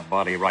planted the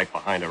body right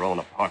behind her own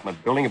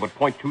apartment building. It would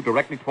point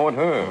directly toward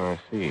her. Oh, I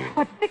see.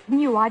 But Vic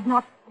knew I'd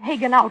knocked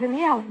Hagen out in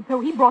the alley, so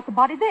he brought the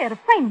body there to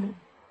frame me.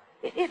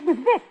 It was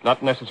Vic.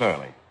 Not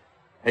necessarily.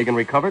 Hagen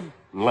recovered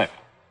and left.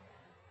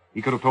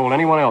 He could have told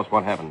anyone else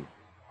what happened.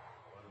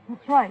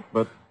 That's right.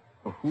 But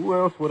who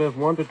else would have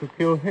wanted to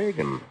kill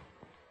Hagen?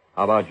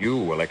 How about you,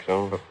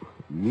 Alexo?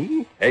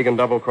 Me? Hagen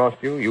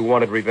double-crossed you. You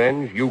wanted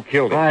revenge. You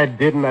killed him. I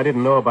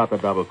didn't know about the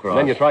double cross. And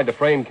then you tried to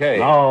frame Kay.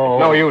 No.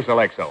 It's no use,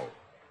 Alexo.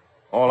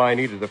 All I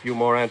need is a few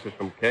more answers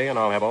from Kay, and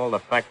I'll have all the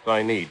facts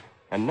I need.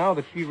 And now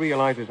that she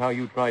realizes how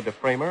you tried to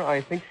frame her,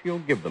 I think she'll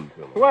give them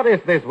to me. What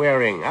is this,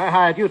 Waring? I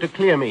hired you to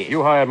clear me.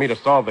 You hired me to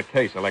solve the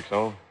case,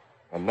 Alexo.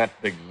 And that's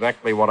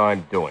exactly what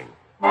I'm doing.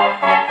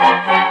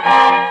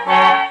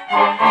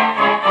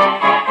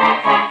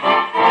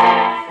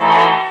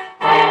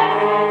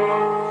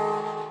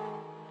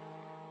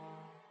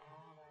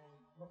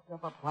 Looked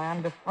up a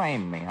plan to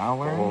frame me, huh,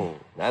 Waring? Oh,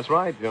 that's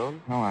right, Jones.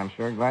 Oh, I'm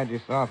sure glad you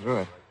saw through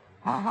it.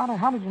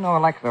 How did you know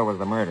Alexo was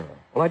the murderer?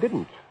 Well, I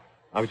didn't.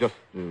 I was just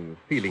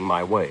feeling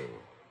my way.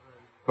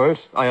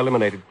 First, I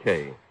eliminated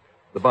Kay.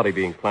 The body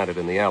being planted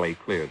in the alley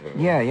cleared her.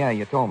 Yeah,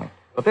 you told me.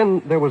 But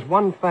then there was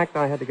one fact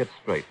I had to get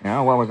straight.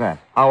 Yeah, what was that?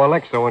 How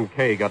Alexo and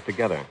Kay got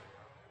together.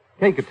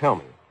 Kay could tell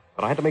me,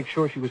 but I had to make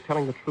sure she was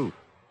telling the truth.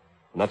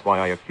 And that's why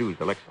I accused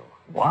Alexo.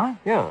 What?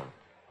 Yeah.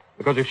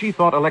 Because if she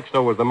thought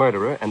Alexo was the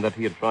murderer and that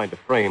he had tried to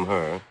frame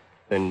her,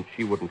 then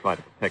she wouldn't try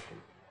to protect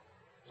him.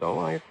 So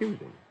I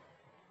accused him.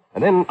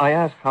 And then I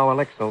asked how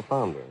Alexo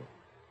found her.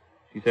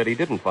 She said he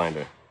didn't find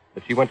her,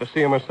 that she went to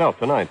see him herself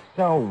tonight.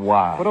 So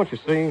what? Well, don't you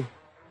see?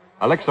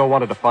 Alexo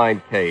wanted to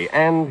find Kay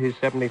and his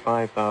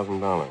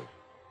 $75,000.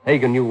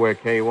 Hagen knew where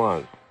Kay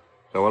was.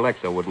 So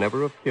Alexo would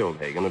never have killed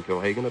Hagen until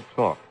Hagen had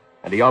talked.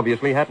 And he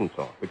obviously hadn't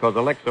talked, because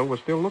Alexo was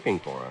still looking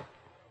for her.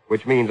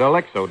 Which means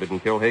Alexo didn't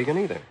kill Hagen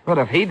either. But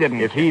if he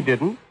didn't... If he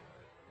didn't,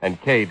 and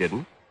Kay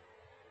didn't,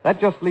 that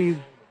just leaves...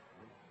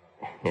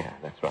 Yeah,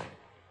 that's right.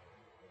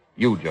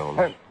 You,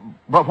 Jones.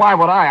 But why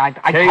would I?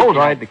 I Kay told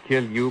tried you. to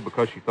kill you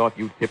because she thought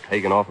you tipped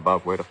Hagen off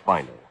about where to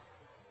find her.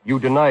 You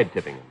denied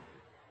tipping him.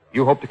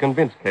 You hoped to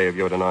convince Kay of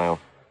your denial.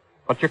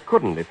 But you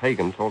couldn't if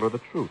Hagen told her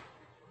the truth.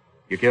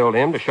 You killed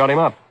him to shut him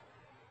up.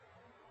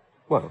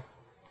 Well,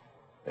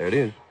 there it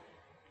is.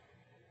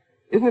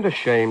 Isn't it a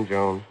shame,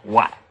 Jones?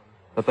 What?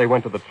 That they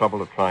went to the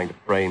trouble of trying to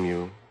frame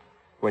you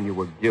when you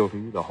were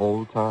guilty the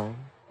whole time?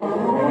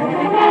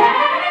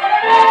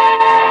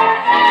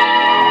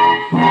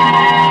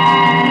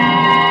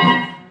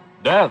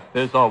 Death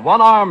is a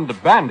one-armed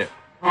bandit.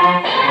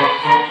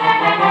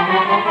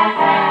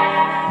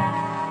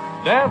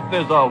 Death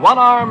is a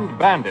one-armed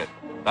bandit.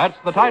 That's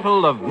the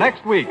title of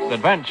next week's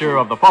adventure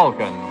of the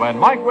Falcon, when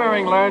Mike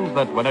Waring learns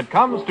that when it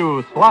comes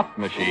to slot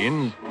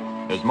machines,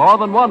 there's more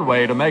than one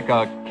way to make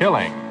a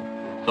killing.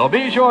 So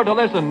be sure to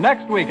listen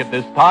next week at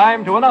this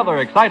time to another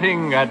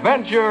exciting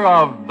adventure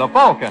of the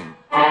Falcon.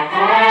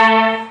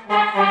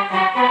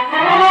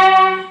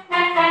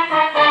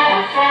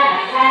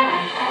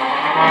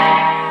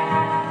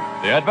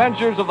 The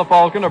Adventures of the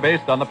Falcon are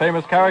based on the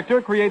famous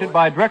character created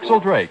by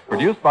Drexel Drake,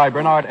 produced by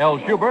Bernard L.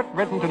 Schubert,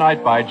 written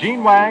tonight by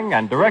Gene Wang,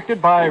 and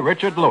directed by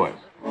Richard Lewis.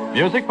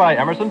 Music by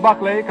Emerson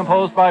Buckley,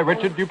 composed by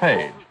Richard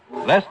DuPage.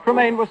 Les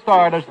Tremaine was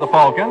starred as the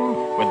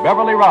Falcon, with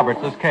Beverly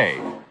Roberts as Kay.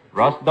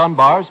 Russ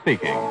Dunbar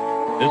speaking.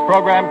 This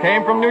program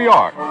came from New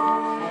York.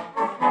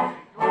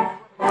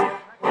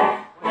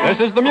 This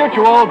is the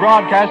Mutual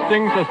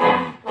Broadcasting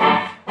System.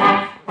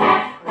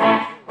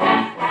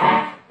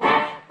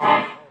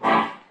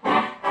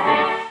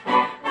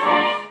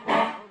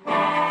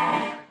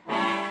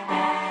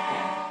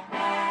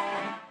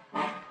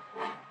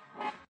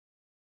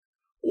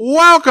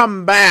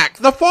 Welcome back.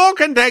 The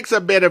Falcon takes a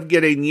bit of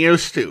getting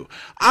used to.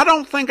 I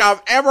don't think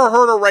I've ever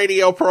heard a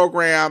radio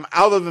program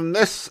other than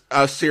this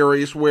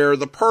series where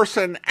the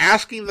person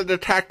asking the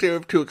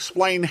detective to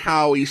explain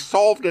how he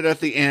solved it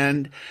at the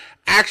end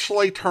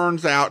actually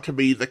turns out to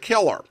be the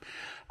killer.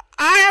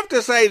 I have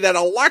to say that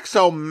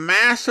Alexo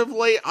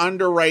massively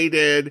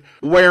underrated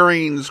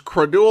Waring's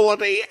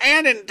credulity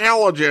and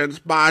intelligence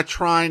by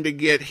trying to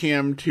get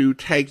him to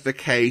take the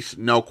case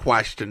no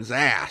questions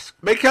asked.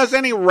 Because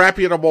any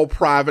reputable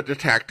private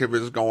detective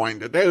is going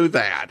to do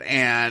that,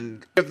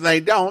 and if they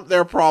don't,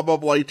 they're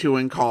probably too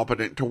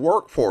incompetent to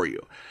work for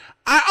you.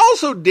 I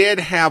also did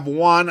have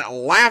one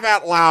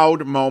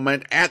laugh-out-loud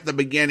moment at the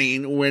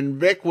beginning when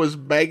Vic was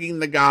begging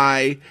the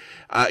guy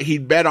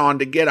he'd bet on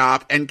to get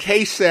up, and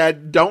Kay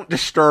said, "Don't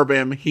disturb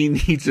him, he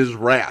needs his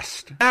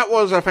rest." That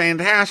was a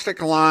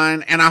fantastic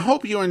line, and I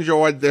hope you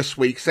enjoyed this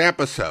week's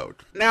episode.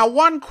 Now,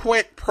 one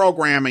quick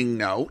programming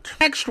note.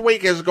 Next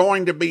week is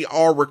going to be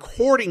our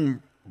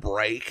recording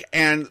break,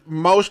 and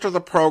most of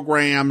the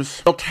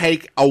programs will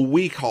take a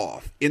week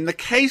off. In the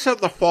case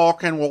of the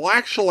Falcon, we'll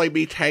actually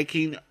be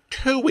taking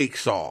 2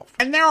 weeks off.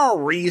 And there are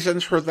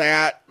reasons for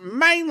that,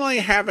 mainly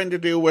having to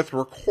do with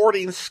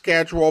recording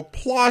schedule.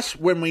 Plus,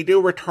 when we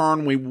do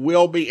return, we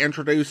will be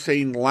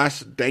introducing Les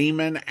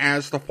Damon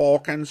as the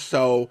Falcon.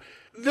 So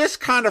this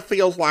kind of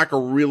feels like a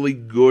really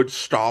good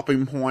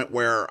stopping point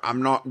where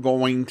I'm not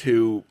going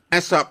to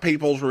mess up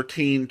people's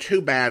routine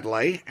too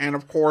badly. And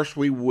of course,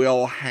 we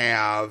will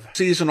have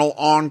seasonal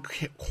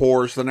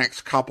encores the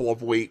next couple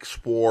of weeks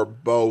for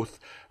both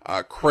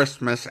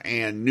Christmas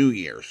and New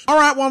Year's.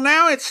 Alright, well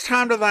now it's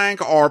time to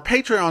thank our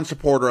Patreon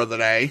supporter of the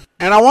day.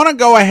 And I want to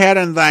go ahead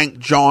and thank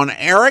John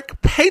Eric,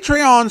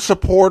 Patreon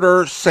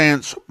supporter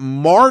since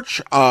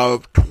March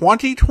of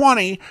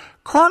 2020,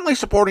 currently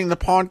supporting the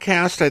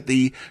podcast at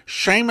the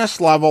Seamus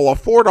level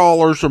of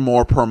 $4 or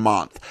more per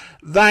month.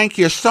 Thank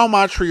you so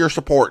much for your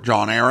support,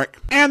 John Eric.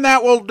 And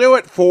that will do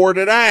it for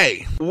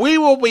today. We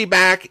will be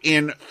back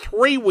in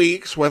 3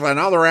 weeks with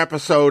another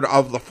episode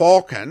of The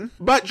Falcon.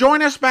 But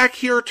join us back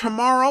here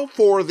tomorrow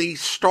for the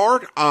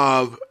start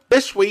of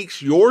this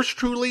week's Yours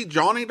Truly,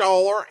 Johnny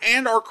Dollar,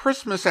 and our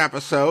Christmas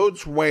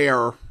episodes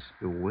where...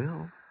 You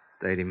will.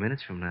 30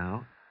 minutes from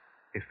now.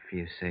 If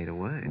you say the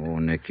word. Oh,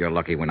 Nick, you're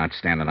lucky we're not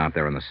standing out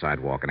there on the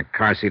sidewalk. In a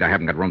car seat, I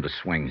haven't got room to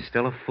swing.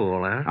 Still a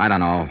fool, huh? I don't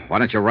know. Why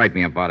don't you write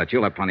me about it?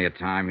 You'll have plenty of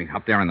time.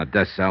 Up there in the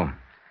desk cell.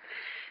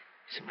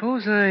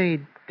 Suppose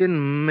I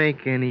didn't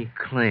make any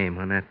claim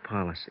on that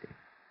policy.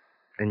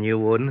 Then you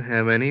wouldn't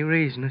have any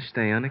reason to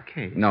stay on the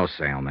case. No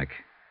sale, Nick.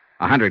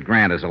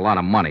 $100,000 is a lot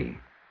of money.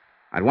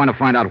 I'd want to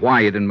find out why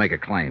you didn't make a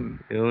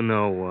claim. You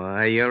know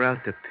why. You're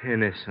out to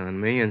pin this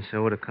on me, and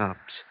so are the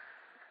cops.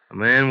 A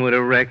man with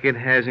a record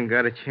hasn't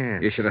got a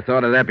chance. You should have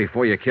thought of that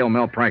before you killed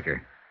Mel Pranker.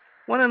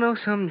 Want to know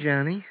something,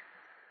 Johnny?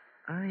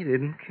 I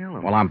didn't kill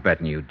him. Well, I'm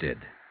betting you did.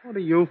 What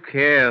do you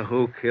care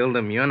who killed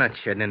him? You're not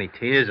shedding any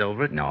tears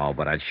over it. No,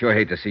 but I'd sure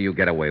hate to see you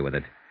get away with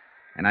it.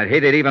 And I'd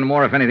hate it even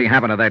more if anything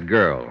happened to that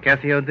girl.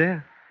 Kathy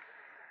O'Dare?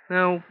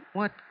 Now,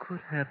 what could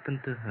happen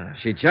to her?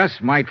 She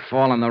just might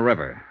fall in the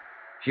river.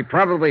 She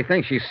probably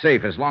thinks she's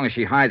safe as long as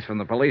she hides from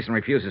the police and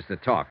refuses to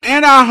talk.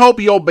 And I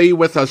hope you'll be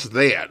with us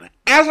then.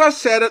 As I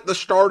said at the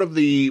start of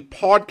the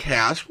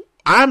podcast,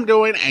 I'm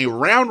doing a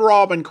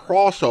round-robin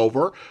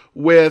crossover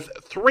with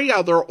 3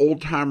 other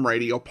old-time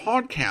radio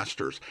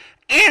podcasters.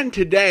 And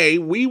today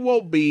we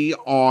will be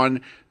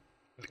on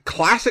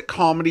classic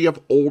comedy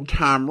of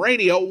old-time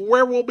radio,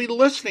 where we'll be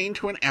listening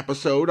to an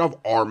episode of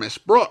Our Miss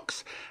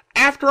Brooks.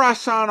 After I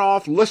sign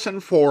off, listen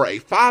for a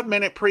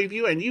 5-minute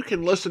preview, and you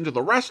can listen to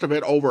the rest of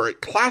it over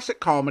at Classic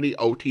Comedy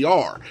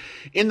OTR.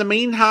 In the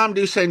meantime,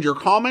 do send your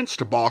comments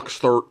to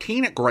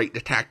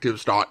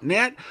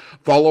box13@greatdetectives.net.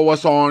 Follow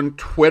us on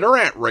Twitter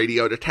at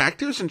Radio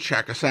Detectives, and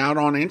check us out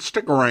on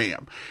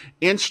Instagram.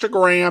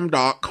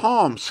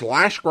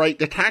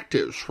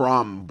 Instagram.com/greatdetectives.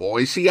 From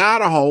Boise,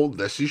 Idaho,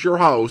 this is your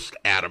host,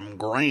 Adam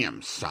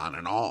Graham,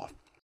 signing off.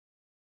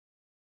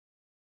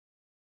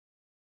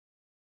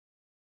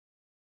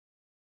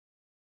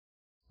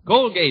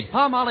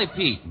 Colgate-Palmolive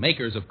Pete,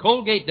 makers of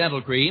Colgate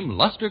Dental Cream,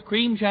 Luster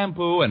Cream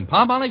Shampoo, and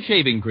Palmolive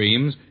Shaving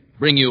Creams,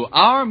 bring you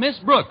Our Miss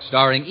Brooks,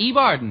 starring Eve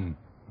Arden.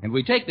 And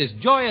we take this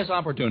joyous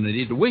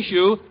opportunity to wish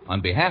you,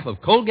 on behalf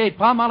of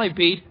Colgate-Palmolive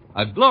Pete,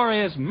 a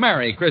glorious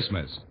Merry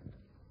Christmas.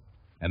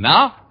 And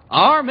now,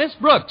 our Miss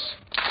Brooks.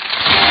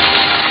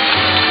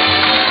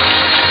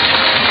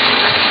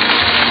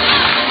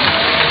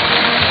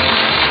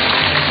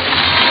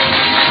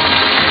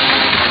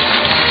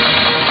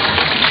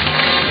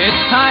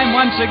 It's time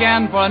once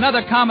again for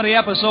another comedy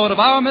episode of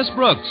Our Miss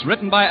Brooks,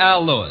 written by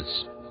Al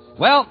Lewis.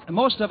 Well,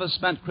 most of us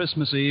spent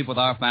Christmas Eve with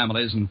our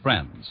families and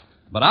friends.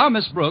 But our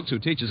Miss Brooks, who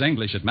teaches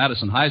English at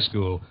Madison High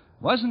School,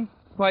 wasn't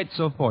quite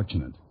so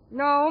fortunate.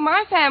 No,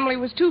 my family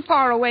was too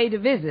far away to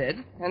visit,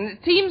 and it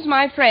seems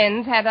my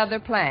friends had other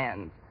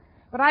plans.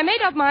 But I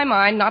made up my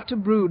mind not to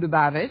brood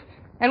about it,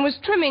 and was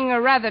trimming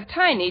a rather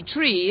tiny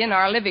tree in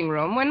our living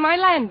room when my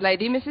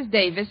landlady, Mrs.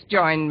 Davis,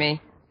 joined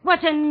me.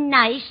 What a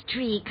nice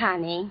tree,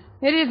 Connie.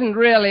 It isn't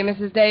really,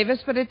 Mrs.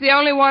 Davis, but it's the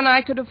only one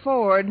I could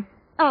afford.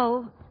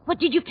 Oh, what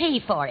did you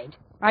pay for it?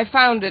 I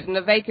found it in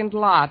a vacant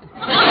lot.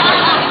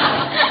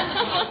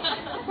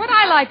 What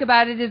I like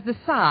about it is the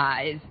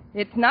size.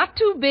 It's not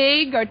too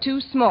big or too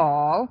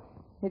small.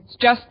 It's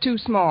just too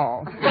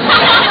small.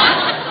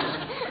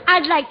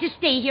 I'd like to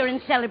stay here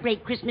and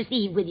celebrate Christmas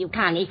Eve with you,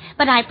 Connie,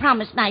 but I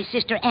promised my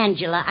sister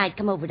Angela I'd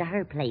come over to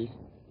her place.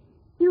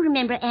 You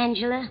remember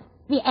Angela?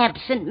 The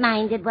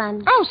absent-minded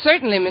one? Oh,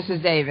 certainly,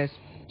 Mrs. Davis.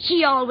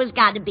 She always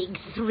got a big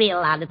thrill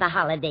out of the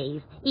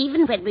holidays,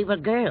 even when we were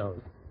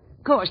girls.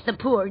 Of course, the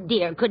poor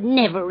dear could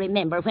never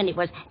remember when it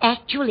was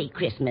actually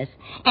Christmas.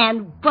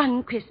 And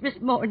one Christmas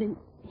morning,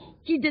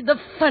 she did the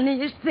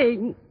funniest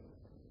thing.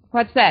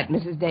 What's that,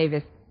 Mrs.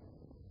 Davis?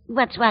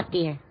 What's what,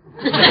 dear?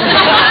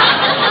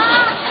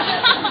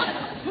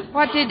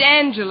 What did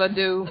Angela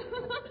do?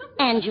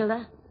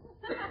 Angela?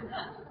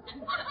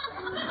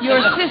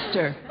 Your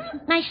sister.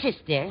 My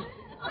sister.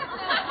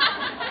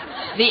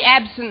 The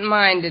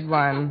absent-minded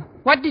one.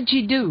 What did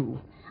she do?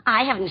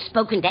 I haven't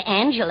spoken to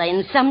Angela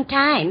in some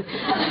time. What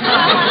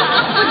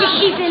has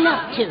she been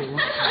up to?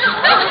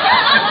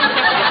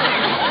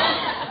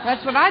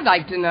 That's what I'd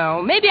like to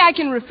know. Maybe I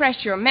can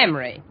refresh your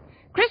memory.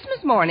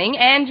 Christmas morning,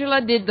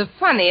 Angela did the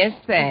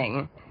funniest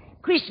thing.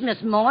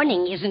 Christmas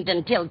morning isn't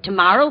until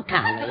tomorrow,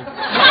 Connie.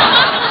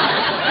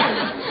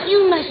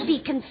 You must be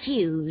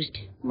confused.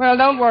 Well,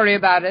 don't worry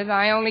about it.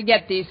 I only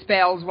get these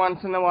spells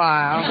once in a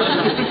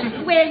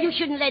while. Well, you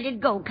shouldn't let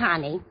it go,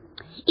 Connie.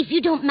 If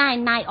you don't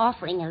mind my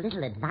offering a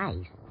little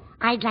advice,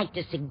 I'd like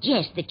to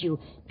suggest that you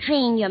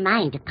train your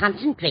mind to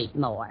concentrate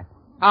more.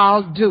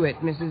 I'll do it,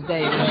 Mrs.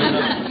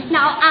 Davis.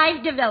 Now,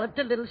 I've developed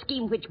a little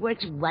scheme which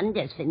works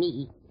wonders for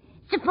me.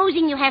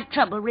 Supposing you have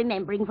trouble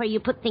remembering where you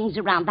put things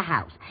around the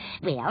house.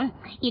 Well,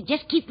 you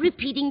just keep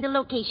repeating the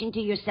location to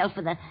yourself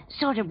with a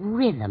sort of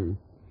rhythm.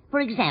 For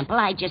example,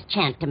 I just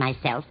chant to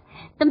myself,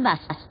 the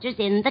mustard's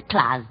in the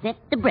closet,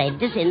 the bread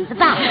is in the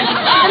box.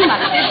 The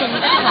mustard's in the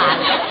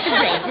closet, the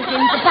bread is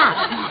in the box.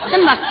 The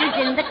mustard's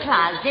in the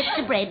closet,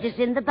 the bread is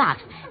in the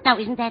box. Now,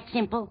 isn't that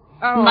simple?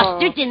 Oh.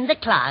 Mustard's in the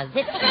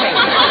closet, the bread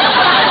is in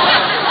the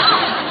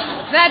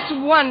box. That's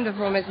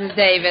wonderful, Mrs.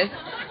 Davis.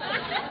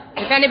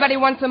 If anybody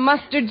wants a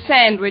mustard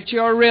sandwich,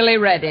 you're really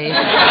ready.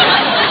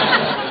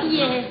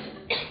 Yes.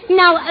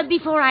 Now,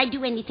 before I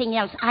do anything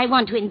else, I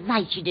want to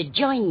invite you to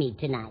join me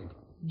tonight.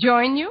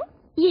 Join you?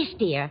 Yes,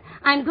 dear.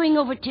 I'm going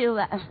over to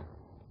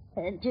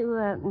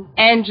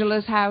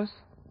Angela's house?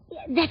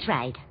 That's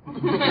right.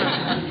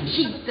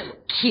 She's so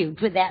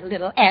cute with that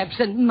little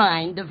absent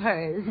mind of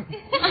hers.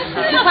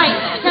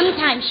 Why,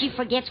 sometimes she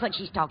forgets what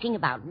she's talking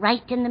about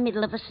right in the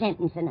middle of a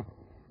sentence and...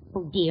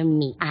 Oh, dear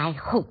me, I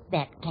hope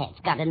that cat's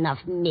got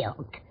enough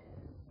milk.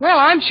 Well,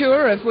 I'm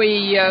sure if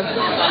we,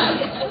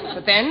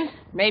 But then,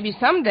 maybe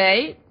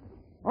someday,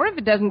 or if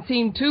it doesn't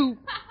seem too...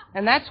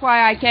 And that's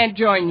why I can't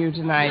join you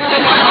tonight.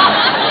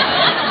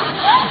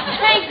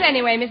 Thanks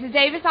anyway, Mrs.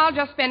 Davis. I'll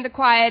just spend a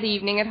quiet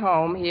evening at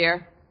home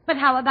here. But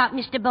how about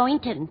Mr.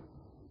 Boynton?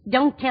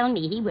 Don't tell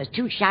me he was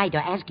too shy to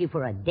ask you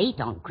for a date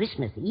on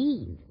Christmas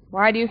Eve.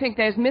 Why do you think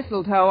there's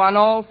mistletoe on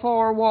all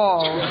four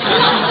walls?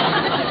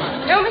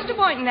 No, Mr.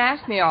 Boynton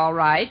asked me all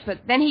right,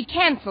 but then he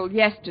canceled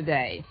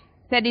yesterday.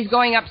 Said he's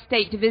going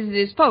upstate to visit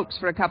his folks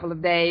for a couple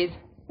of days.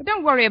 But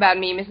don't worry about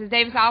me, Mrs.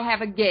 Davis. I'll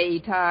have a gay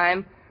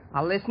time.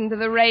 I'll listen to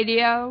the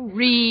radio,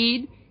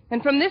 read,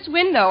 and from this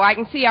window I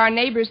can see our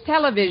neighbor's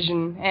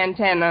television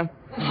antenna.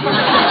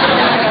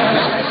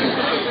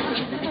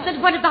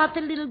 But what about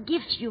the little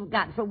gifts you've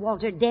got for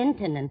Walter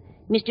Denton and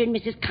Mr. and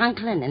Mrs.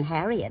 Conklin and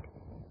Harriet?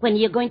 When are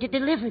you going to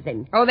deliver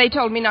them? Oh, they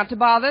told me not to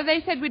bother.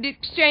 They said we'd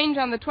exchange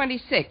on the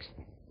 26th.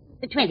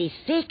 The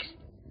 26th?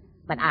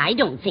 But I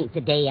don't think the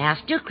day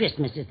after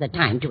Christmas is the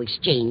time to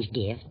exchange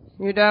gifts.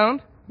 You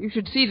don't? You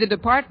should see the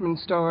department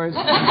stores.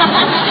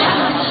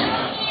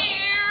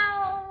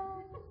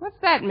 What's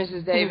that,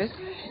 Mrs. Davis?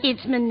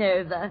 It's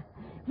Minerva.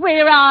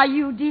 Where are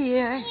you,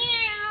 dear?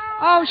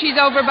 Oh, she's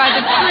over by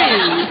the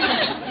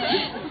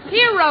tree.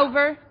 Here,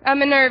 Rover.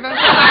 Minerva.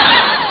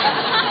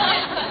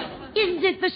 Isn't it the